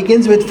Vrata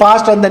begins with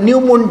fast on the new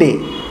moon day,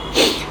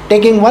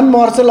 taking one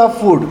morsel of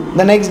food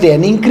the next day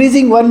and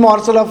increasing one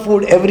morsel of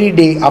food every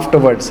day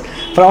afterwards.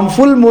 From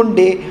full moon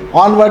day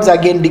onwards,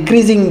 again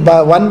decreasing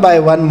by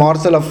one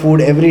morsel of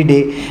food every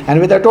day, and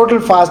with a total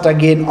fast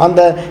again on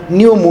the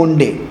new moon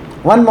day.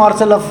 One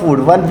morsel of food,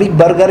 one big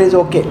burger is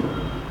okay.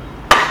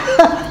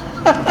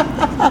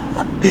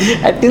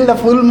 Until the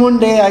full moon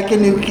day, I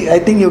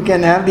think you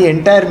can have the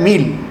entire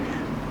meal,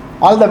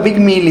 all the big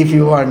meal if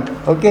you want.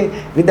 Okay,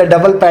 with the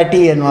double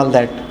patty and all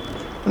that.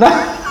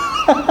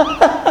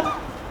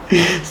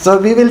 So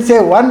we will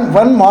say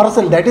one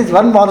morsel, that is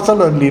one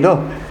morsel only, no?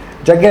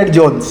 Jagat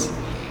Jones.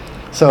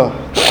 So,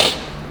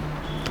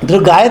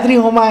 through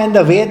Gayatri Homa and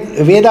the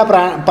Veda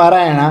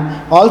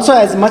Parayana, also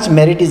as much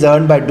merit is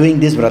earned by doing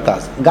these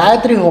vratas.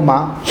 Gayatri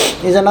Homa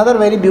is another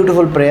very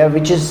beautiful prayer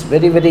which is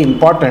very, very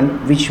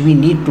important, which we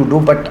need to do,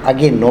 but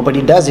again,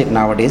 nobody does it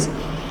nowadays.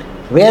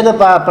 Veda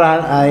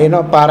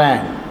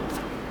Parayana,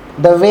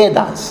 the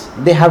Vedas,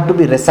 they have to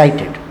be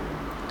recited.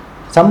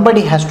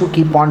 Somebody has to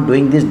keep on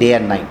doing this day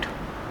and night.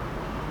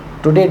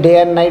 Today,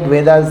 day and night,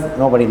 Vedas,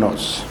 nobody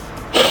knows.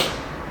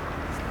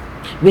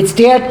 We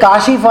stay at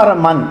Kashi for a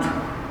month.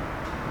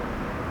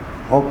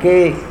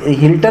 Okay,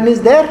 Hilton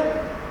is there?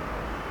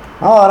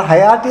 Or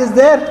Hyatt is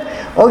there?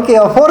 Okay,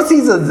 4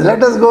 seasons.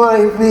 Let us go.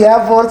 If we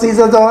have 4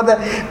 seasons over there,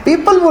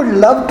 people would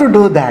love to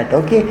do that.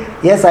 Okay,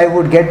 yes, I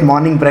would get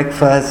morning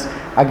breakfast.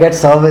 I get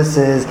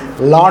services.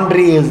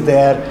 Laundry is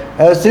there.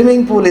 A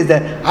swimming pool is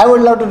there. I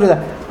would love to do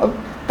that.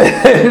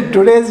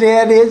 Today's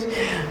day and age,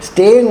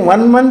 staying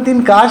 1 month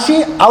in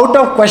Kashi, out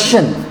of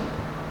question.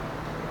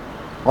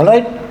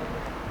 Alright?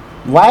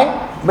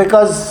 Why?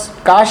 Because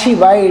Kashi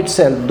by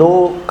itself,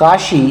 though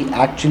Kashi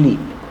actually,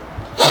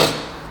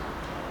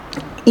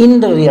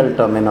 in the real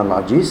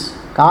terminologies,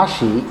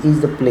 Kashi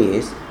is the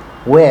place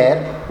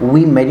where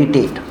we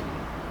meditate.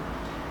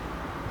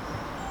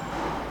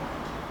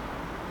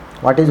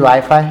 What is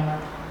Wi-Fi?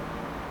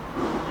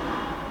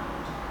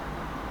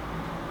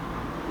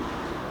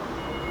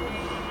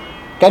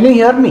 Can you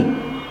hear me?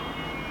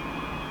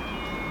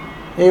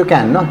 You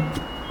can, no?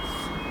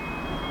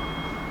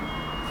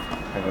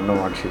 I don't know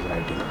what she's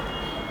writing.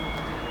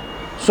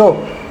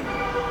 So,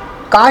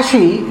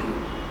 Kashi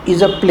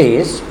is a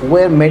place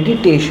where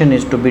meditation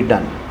is to be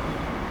done.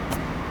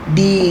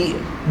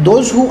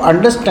 Those who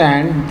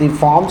understand the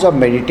forms of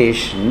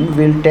meditation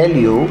will tell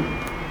you,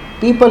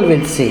 people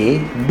will say,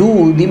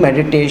 do the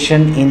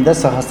meditation in the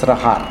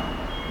Sahasrahar.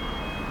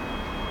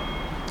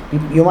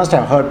 You must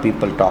have heard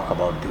people talk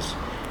about this.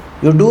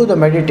 You do the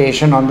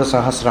meditation on the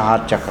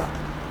Sahasrahar chakra.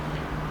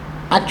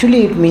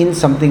 Actually, it means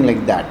something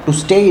like that. To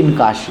stay in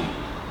Kashi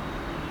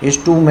is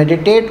to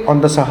meditate on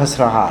the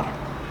Sahasrahar.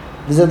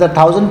 This is the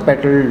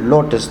 1,000-petal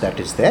lotus that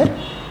is there.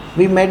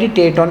 We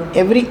meditate on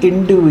every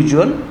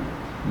individual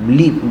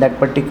leaf, that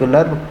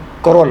particular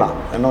corolla,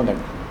 that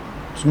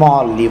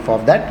small leaf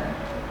of that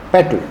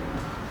petal.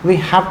 We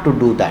have to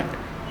do that.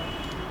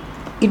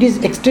 It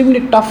is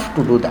extremely tough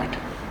to do that.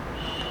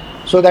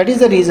 So that is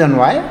the reason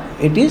why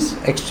it is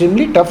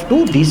extremely tough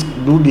to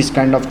do these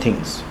kind of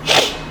things.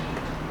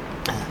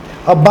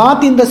 A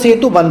bath in the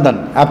Setu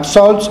Bandhan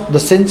absolves the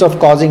sins of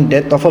causing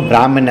death of a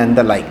Brahmin and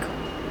the like.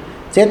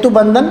 Setu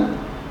Bandhan,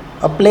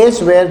 a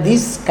place where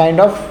these kind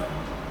of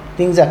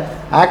things are.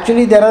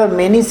 Actually, there are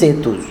many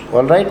Setus,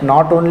 alright?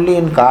 Not only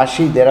in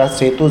Kashi, there are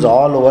Setus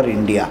all over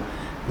India.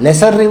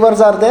 Lesser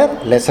rivers are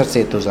there, lesser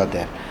Setus are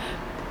there.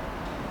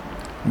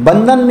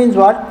 Bandhan means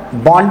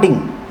what?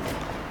 Bonding.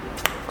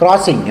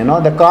 Crossing,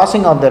 the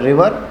crossing of the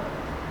river.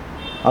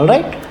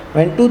 Alright?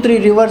 When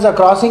 2-3 rivers are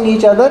crossing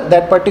each other,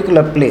 that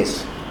particular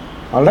place.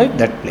 Alright?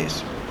 That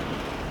place.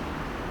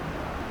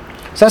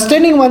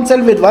 Sustaining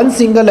oneself with one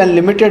single and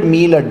limited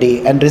meal a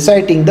day and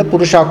reciting the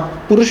Purusha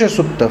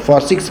Sukta for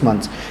 6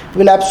 months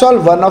will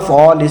absolve one of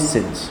all his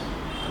sins.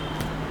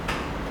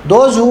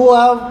 Those who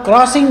are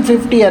crossing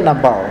 50 and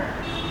above,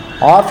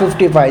 or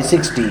 55,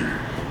 60,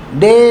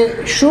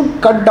 they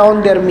should cut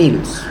down their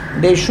meals.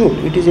 They should.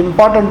 It is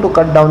important to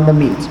cut down the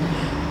meals.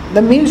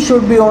 The meals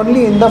should be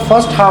only in the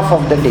first half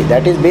of the day.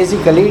 That is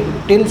basically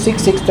till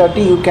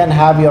 6:30 you can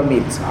have your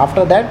meals.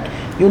 After that,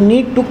 you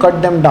need to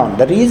cut them down.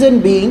 The reason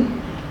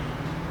being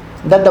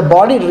that the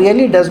body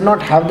really does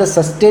not have the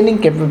sustaining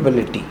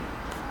capability.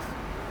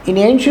 In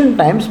ancient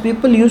times,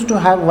 people used to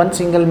have one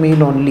single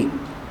meal only.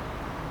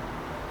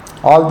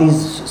 All these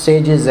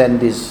sages and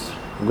these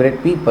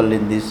great people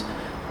in this,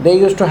 they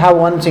used to have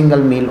one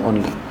single meal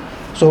only.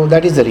 So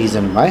that is the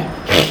reason why.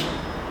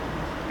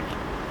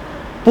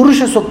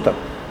 Purusha Sukta.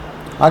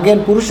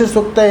 Again, Purusha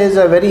Sukta is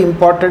a very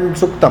important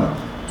Suktam.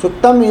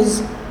 Suktam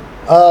is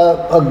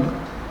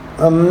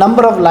a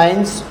number of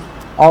lines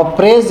of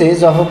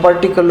praises of a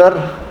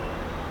particular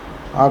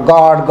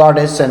god,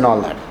 goddess and all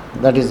that.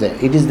 That is there.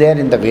 It is there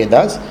in the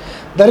Vedas.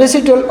 The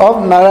recital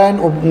of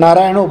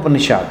Narayana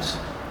Upanishads.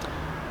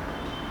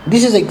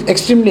 This is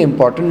extremely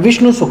important.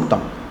 Vishnu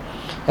Suktam,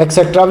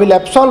 etc. will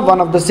absolve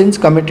one of the sins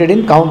committed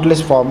in countless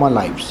former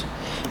lives.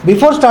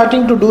 Before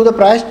starting to do the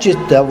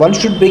Prayaschitta, one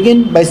should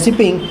begin by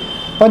sipping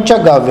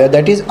Panchagavya,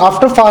 that is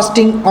after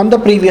fasting on the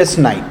previous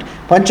night.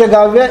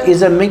 Panchagavya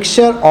is a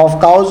mixture of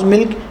cow's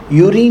milk,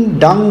 urine,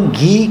 dung,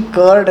 ghee,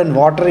 curd and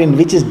water in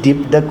which is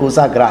dipped the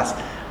kusa grass.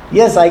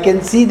 Yes, I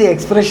can see the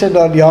expression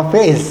on your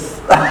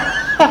face.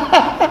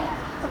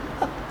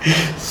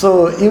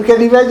 So you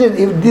can imagine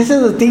if this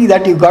is the thing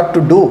that you got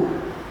to do.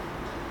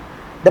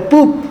 The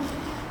poop.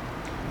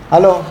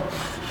 Hello.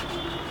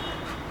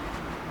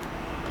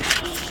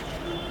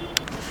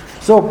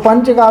 So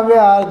Panchagavya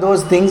are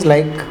those things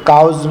like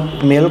cow's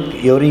milk,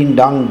 urine,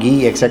 dung,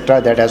 ghee, etc.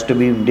 that has to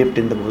be dipped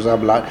in the kusa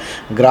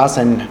grass,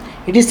 and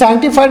it is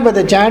sanctified by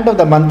the chant of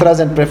the mantras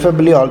and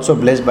preferably also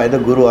blessed by the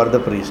guru or the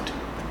priest.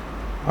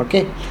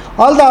 Okay.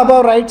 All the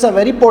above rites are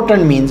very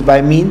potent means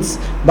by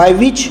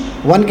which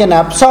one can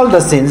absolve the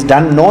sins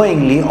done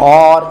knowingly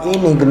or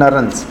in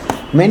ignorance.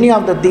 Many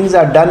of the things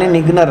are done in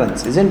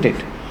ignorance, isn't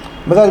it?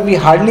 Because we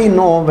hardly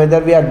know whether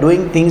we are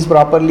doing things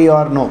properly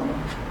or no.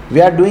 We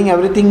are doing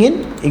everything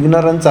in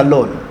ignorance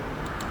alone.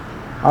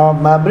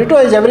 Brito,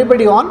 is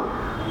everybody on?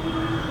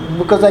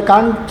 Because I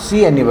can't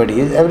see anybody.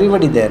 Is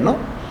everybody there, no?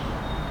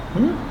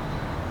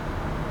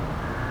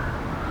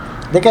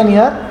 They can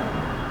hear?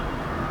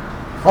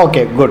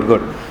 Okay,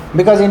 good.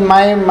 Because in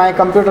my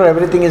computer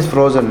everything is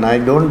frozen. I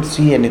don't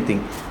see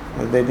anything.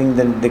 I think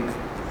then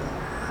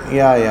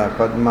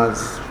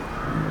Padma's.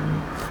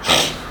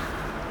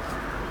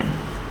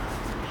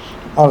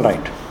 All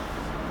right.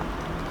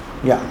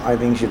 Yeah, I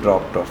think she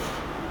dropped off.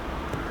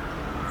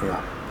 Yeah.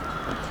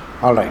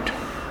 All right.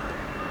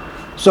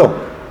 So,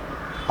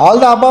 All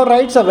the above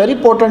rites are very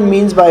potent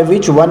means by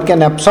which one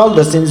can absolve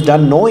the sins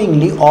done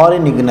knowingly or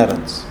in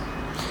ignorance.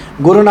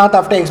 Guru Nath,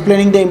 after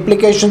explaining the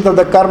implications of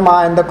the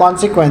karma and the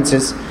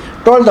consequences,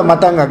 told the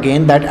Matang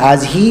again that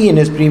as he in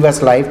his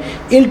previous life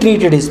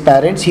ill-treated his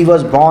parents, he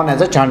was born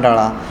as a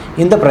Chandala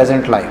in the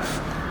present life.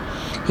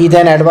 He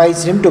then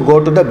advised him to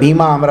go to the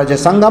Bhima Amraja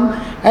Sangam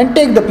and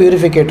take the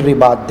purificatory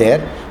bath there,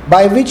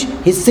 by which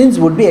his sins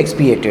would be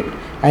expiated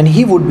and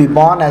he would be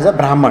born as a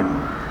Brahman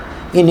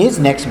in his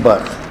next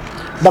birth.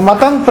 The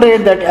Matang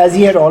prayed that as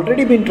he had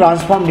already been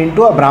transformed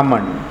into a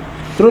Brahman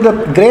through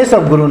the grace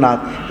of Guru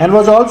Nath and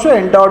was also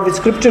endowed with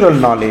scriptural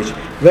knowledge,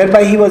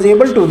 whereby he was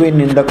able to win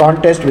in the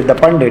contest with the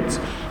Pandits,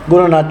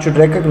 Guru Nath should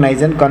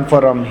recognize and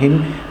confer on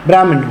him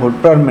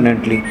Brahmanhood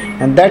permanently,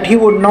 and that he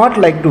would not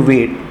like to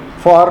wait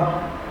for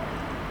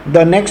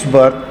the next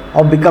birth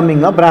of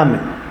becoming a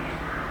Brahmin.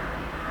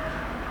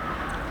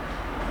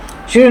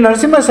 Shri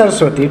Narasimha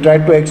Saraswati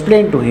tried to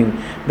explain to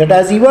him that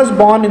as he was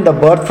born in the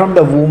birth from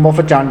the womb of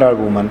a Chandal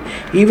woman,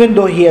 even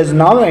though he is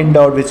now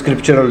endowed with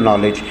scriptural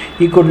knowledge,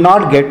 he could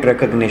not get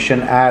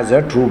recognition as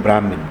a true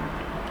Brahmin.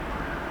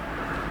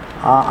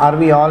 Are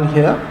we all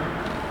here?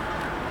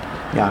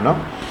 Yeah,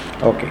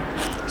 no? Okay.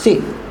 See,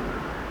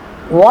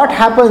 what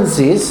happens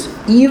is,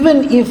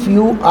 even if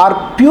you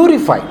are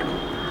purified,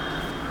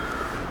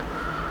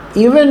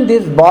 even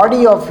this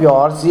body of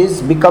yours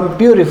is become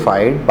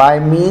purified by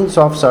means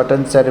of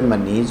certain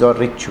ceremonies or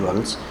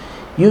rituals,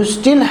 you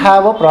still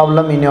have a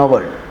problem in your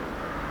world.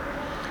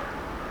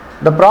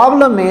 The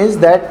problem is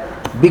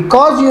that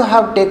because you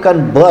have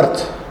taken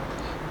birth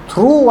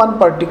through one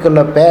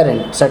particular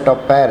set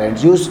of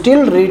parents, you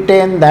still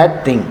retain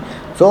that thing.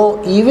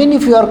 So even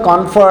if you are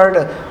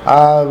conferred,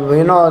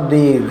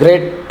 the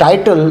great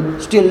title,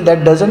 still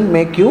that doesn't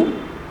make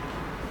you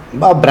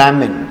a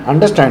Brahmin.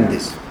 Understand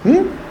this?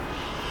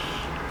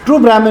 True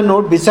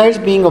Brahminhood, besides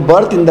being a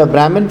birth in the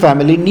Brahmin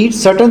family,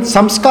 needs certain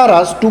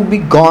samskaras to be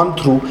gone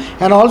through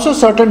and also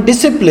certain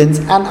disciplines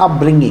and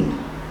upbringing.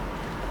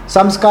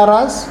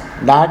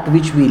 Samskaras, that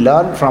which we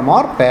learn from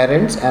our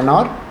parents and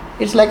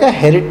it's like a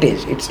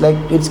heritage.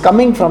 It's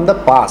coming from the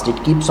past.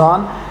 It keeps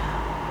on.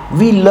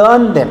 We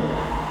learn them.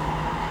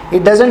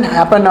 It doesn't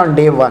happen on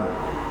day one.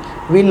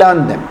 We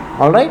learn them.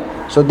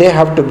 Alright? So they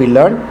have to be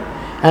learned,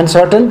 and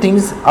certain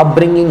things,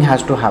 upbringing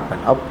has to happen.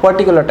 A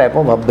particular type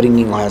of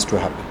upbringing has to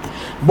happen.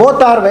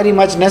 Both are very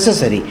much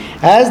necessary,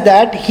 as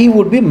that he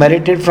would be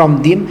merited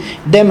from them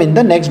in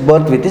the next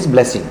birth with his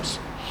blessings.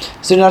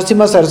 Sri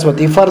Narasimha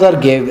Saraswati further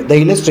gave the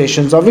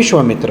illustrations of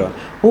Vishwamitra,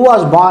 who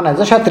was born as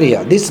a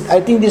Kshatriya.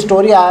 I think this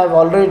story I have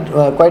already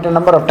quite a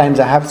number of times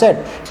I have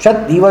said.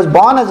 He was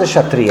born as a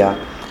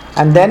Kshatriya,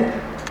 and then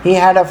he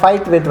had a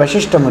fight with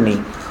Vashishta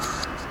Muni.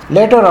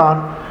 Later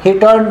on,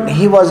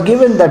 he was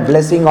given that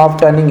blessing of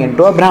turning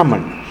into a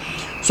Brahman.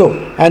 So,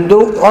 and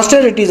though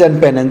austerities and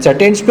penance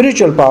attained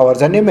spiritual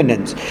powers and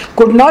eminence,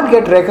 could not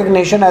get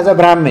recognition as a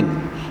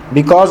Brahmin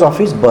because of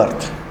his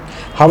birth.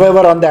 However,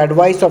 on the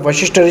advice of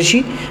Vashishta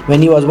Rishi,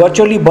 when he was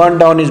virtually burned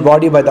down his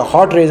body by the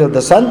hot rays of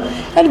the sun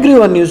and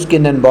grew a new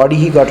skin and body,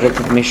 he got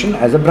recognition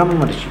as a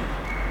Brahma Rishi.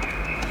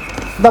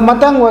 The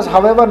Matang was,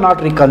 however,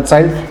 not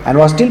reconciled and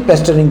was still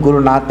pestering Guru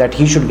Nath that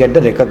he should get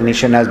the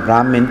recognition as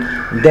Brahmin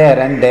there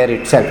and there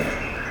itself.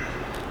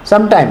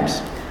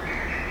 Sometimes,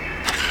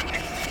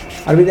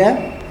 are we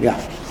there? Yeah.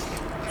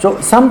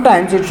 So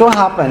sometimes it so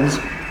happens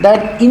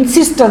that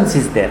insistence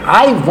is there.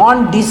 I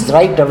want this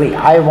right away.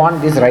 I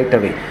want this right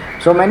away.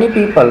 So many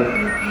people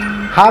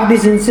have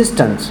this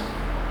insistence.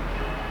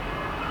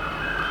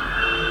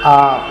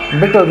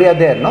 Bittu, we are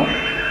there, no?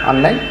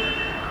 Online?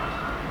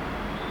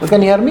 You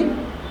can hear me?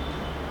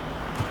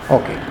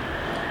 Okay.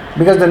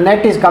 Because the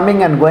net is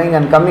coming and going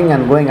and coming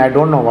and going. I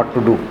don't know what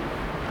to do.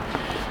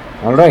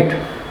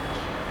 Alright.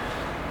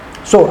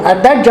 So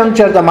at that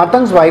juncture, the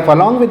Matang's wife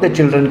along with the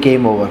children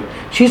came over.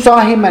 She saw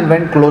him and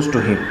went close to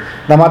him.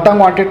 The Matang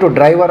wanted to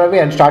drive her away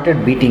and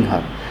started beating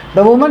her.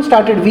 The woman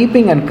started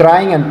weeping and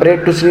crying and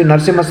prayed to Sri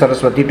Narasimha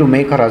Saraswati to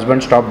make her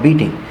husband stop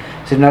beating.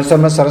 Sri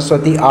Narasimha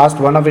Saraswati asked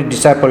one of his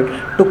disciples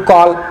to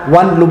call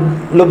one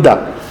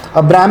Lubda,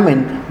 a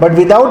Brahmin, but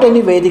without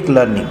any Vedic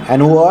learning,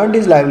 and who earned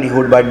his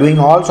livelihood by doing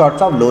all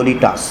sorts of lowly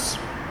tasks.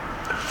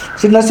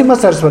 Sri Narasimha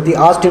Saraswati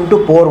asked him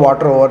to pour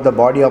water over the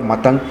body of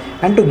Matang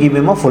and to give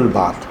him a full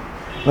bath.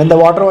 When the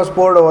water was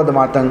poured over the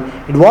Matang,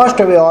 it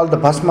washed away all the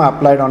bhasma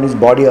applied on his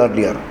body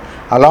earlier.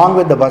 Along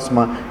with the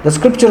bhasma, the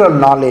scriptural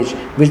knowledge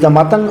which the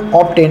Matang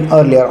obtained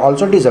earlier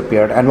also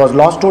disappeared and was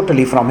lost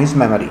totally from his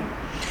memory.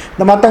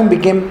 The Matang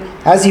became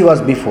as he was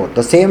before,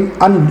 the same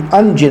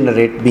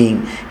ungenerate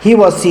being. He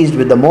was seized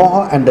with the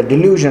moha and the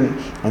delusion,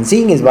 and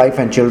seeing his wife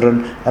and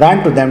children,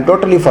 ran to them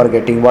totally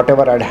forgetting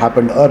whatever had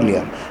happened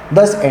earlier.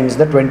 Thus ends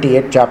the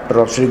 28th chapter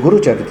of Sri Guru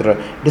Charitra,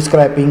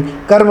 describing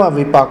Karma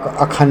Vipaka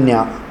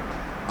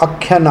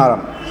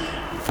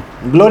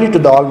Akhyanaram. Glory to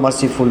the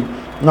all-merciful,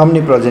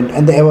 omnipresent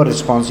and the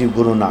ever-responsive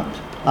Guru Nath.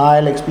 Now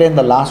I'll explain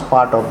the last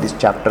part of this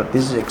chapter.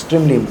 This is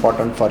extremely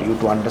important for you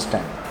to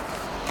understand.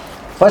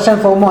 First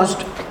and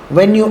foremost,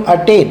 when you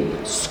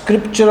attain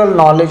scriptural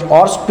knowledge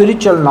or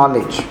spiritual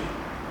knowledge,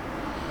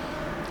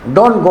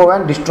 don't go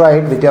and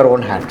destroy it with your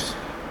own hands.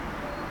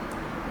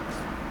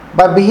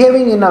 By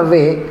behaving in a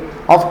way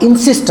of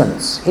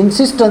insistence.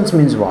 Insistence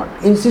means what?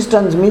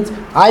 Insistence means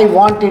I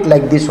want it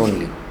like this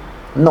only.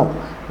 No.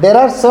 There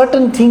are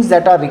certain things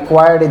that are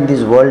required in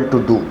this world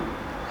to do.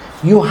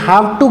 You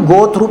have to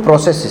go through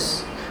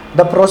processes.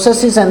 The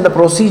processes and the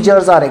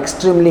procedures are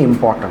extremely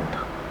important.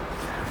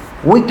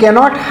 We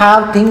cannot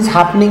have things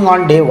happening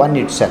on day one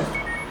itself.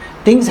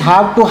 Things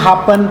have to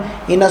happen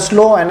in a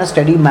slow and a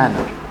steady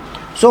manner.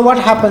 So what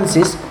happens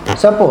is,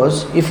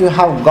 suppose if you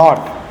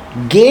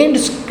have gained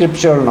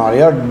scriptural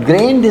knowledge or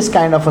gained this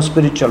kind of a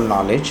spiritual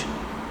knowledge,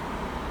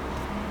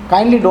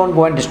 kindly don't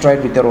go and destroy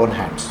it with your own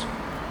hands.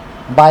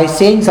 By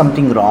saying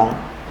something wrong,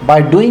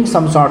 by doing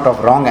some sort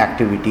of wrong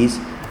activities,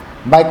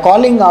 by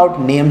calling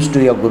out names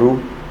to your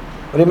guru,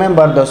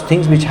 remember those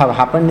things which have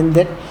happened in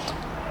that,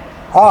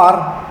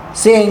 or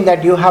saying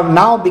that you have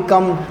now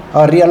become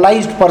a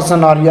realized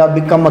person or you have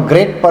become a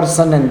great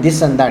person and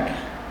this and that.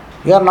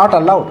 You are not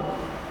allowed.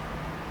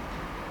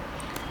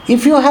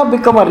 If you have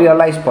become a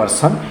realized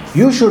person,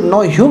 you should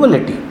know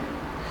humility.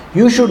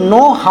 You should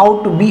know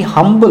how to be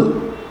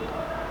humble.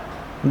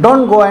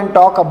 Don't go and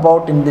talk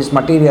about in this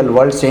material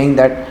world saying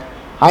that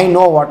I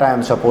know what I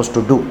am supposed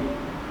to do.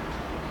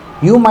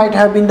 You might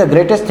have been the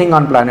greatest thing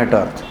on planet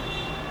Earth.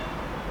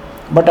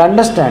 But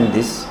understand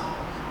this,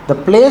 the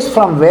place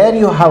from where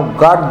you have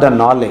got the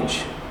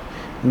knowledge,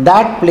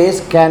 that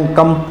place can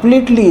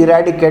completely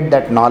eradicate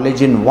that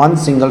knowledge in one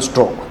single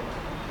stroke.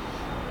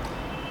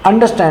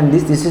 Understand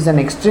this is an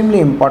extremely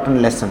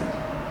important lesson.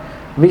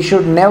 We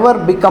should never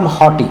become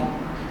haughty,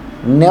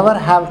 never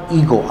have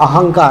ego,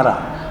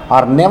 ahankara,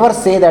 or never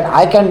say that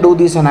I can do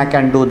this and I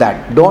can do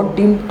that. Don't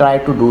even try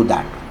to do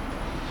that.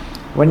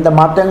 When the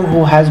Matang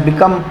who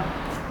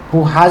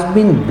has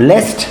been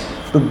blessed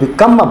to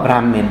become a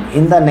Brahmin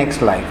in the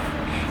next life,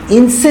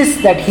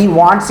 insists that he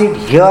wants it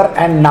here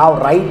and now,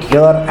 right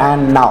here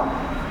and now,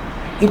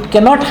 it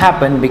cannot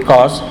happen,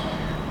 because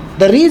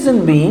the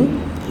reason being,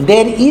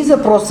 there is a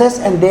process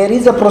and there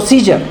is a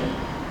procedure.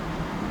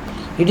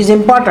 It is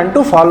important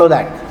to follow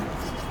that.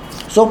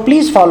 So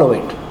please follow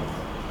it.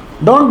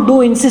 Don't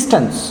do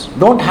insistence.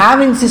 Don't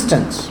have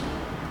insistence.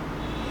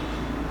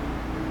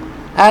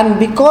 And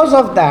because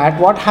of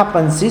that, what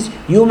happens is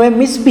you may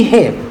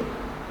misbehave.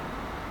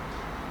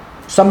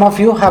 Some of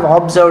you have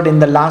observed in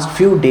the last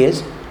few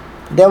days,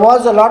 there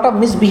was a lot of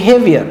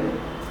misbehavior.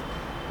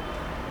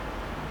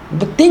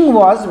 The thing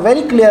was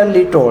very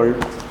clearly told.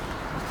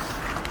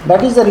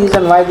 That is the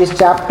reason why this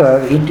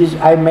chapter,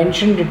 I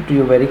mentioned it to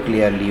you very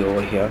clearly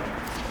over here.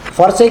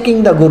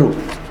 Forsaking the Guru.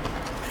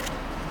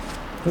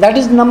 That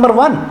is number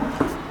one.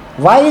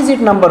 Why is it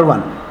number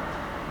one?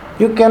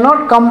 You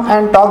cannot come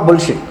and talk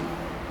bullshit.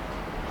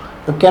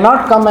 You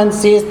cannot come and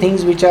say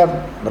things which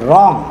are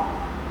wrong.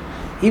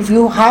 If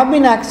you have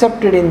been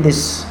accepted in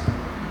this,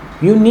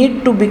 you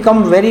need to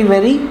become very,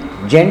 very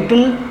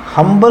gentle,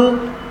 humble,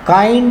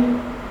 kind,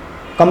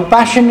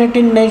 compassionate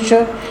in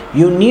nature.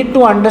 You need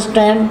to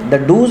understand the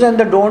do's and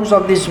the don'ts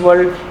of this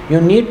world. You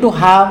need to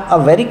have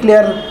a very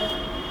clear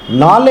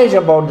knowledge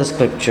about the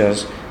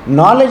scriptures,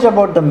 knowledge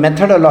about the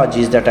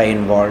methodologies that are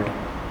involved,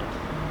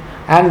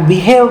 and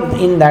behave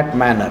in that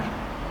manner.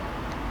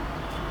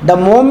 The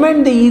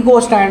moment the ego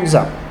stands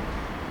up,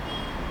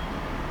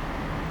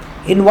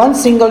 in one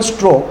single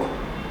stroke,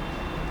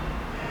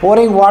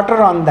 pouring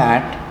water on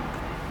that,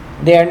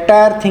 the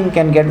entire thing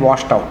can get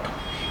washed out.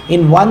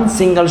 In one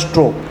single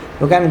stroke,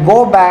 you can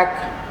go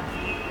back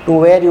to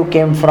where you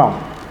came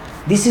from.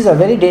 This is a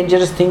very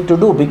dangerous thing to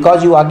do,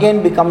 because you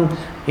again become,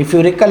 if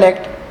you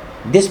recollect,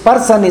 this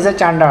person is a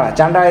Chandala.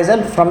 Chandala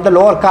is from the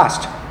lower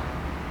caste.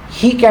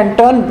 He can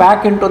turn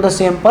back into the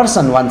same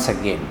person once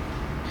again,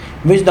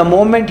 which the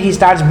moment he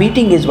starts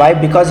beating his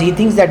wife because he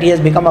thinks that he has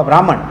become a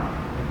Brahman.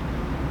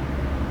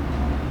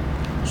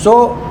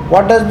 So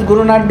what does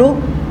Guru Nanak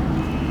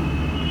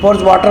do?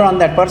 Pours water on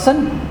that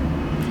person.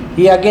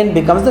 He again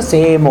becomes the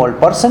same old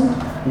person,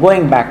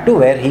 going back to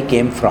where he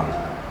came from.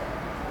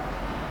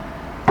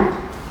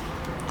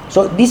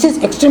 So this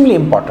is extremely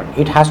important.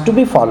 It has to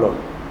be followed.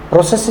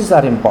 Processes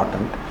are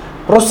important.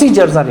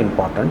 Procedures are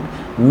important.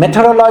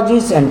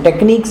 Methodologies and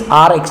techniques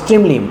are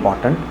extremely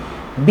important.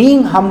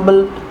 Being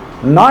humble,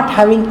 not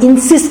having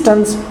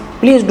insistence.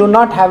 Please do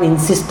not have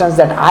insistence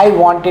that I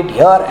want it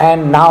here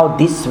and now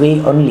this way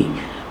only.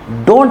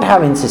 Don't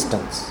have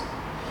insistence.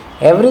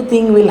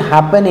 Everything will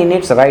happen in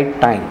its right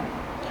time.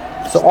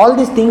 So all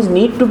these things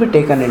need to be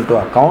taken into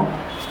account.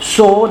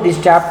 So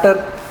this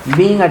chapter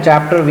being a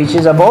chapter which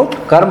is about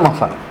karma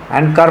fal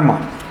and karma,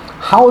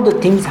 how the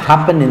things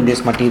happen in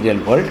this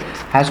material world,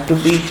 has to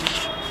be,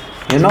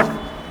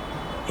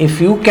 if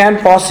you can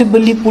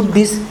possibly put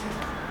this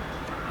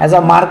as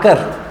a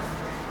marker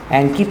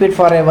and keep it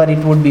forever, it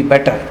would be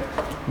better,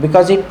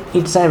 because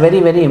it's a very,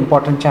 very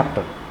important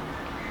chapter.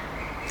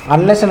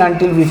 Unless and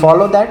until we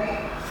follow that,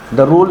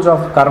 the rules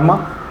of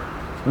karma,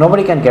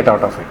 nobody can get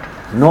out of it.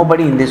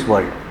 Nobody in this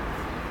world.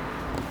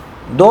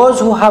 Those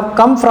who have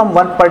come from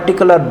one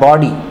particular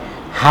body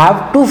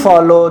have to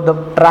follow the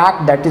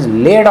track that is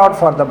laid out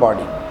for the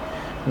body.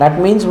 That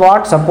means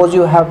what? Suppose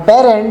you have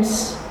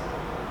parents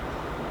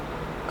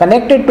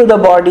connected to the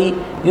body,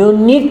 you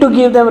need to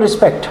give them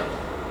respect.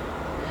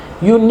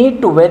 You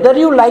need to, whether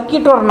you like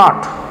it or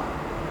not.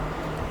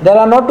 There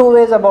are no two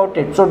ways about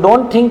it. So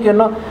don't think,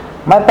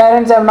 my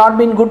parents have not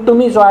been good to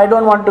me, so I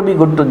don't want to be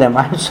good to them.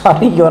 I'm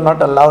sorry, you are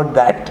not allowed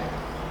that.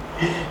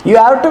 You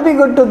have to be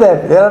good to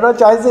them. There are no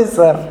choices,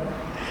 sir.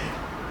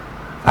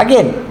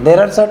 Again, there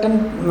are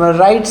certain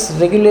rights,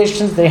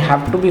 regulations, they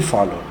have to be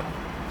followed.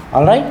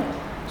 Alright?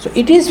 So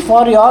it is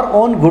for your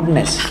own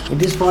goodness.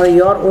 It is for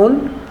your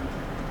own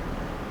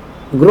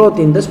growth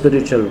in the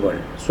spiritual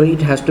world. So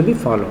it has to be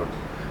followed.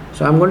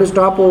 So I'm going to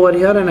stop over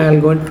here and I'll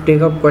going to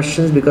take up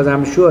questions because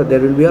I'm sure there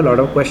will be a lot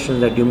of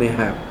questions that you may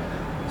have.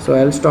 So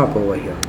I'll stop over here.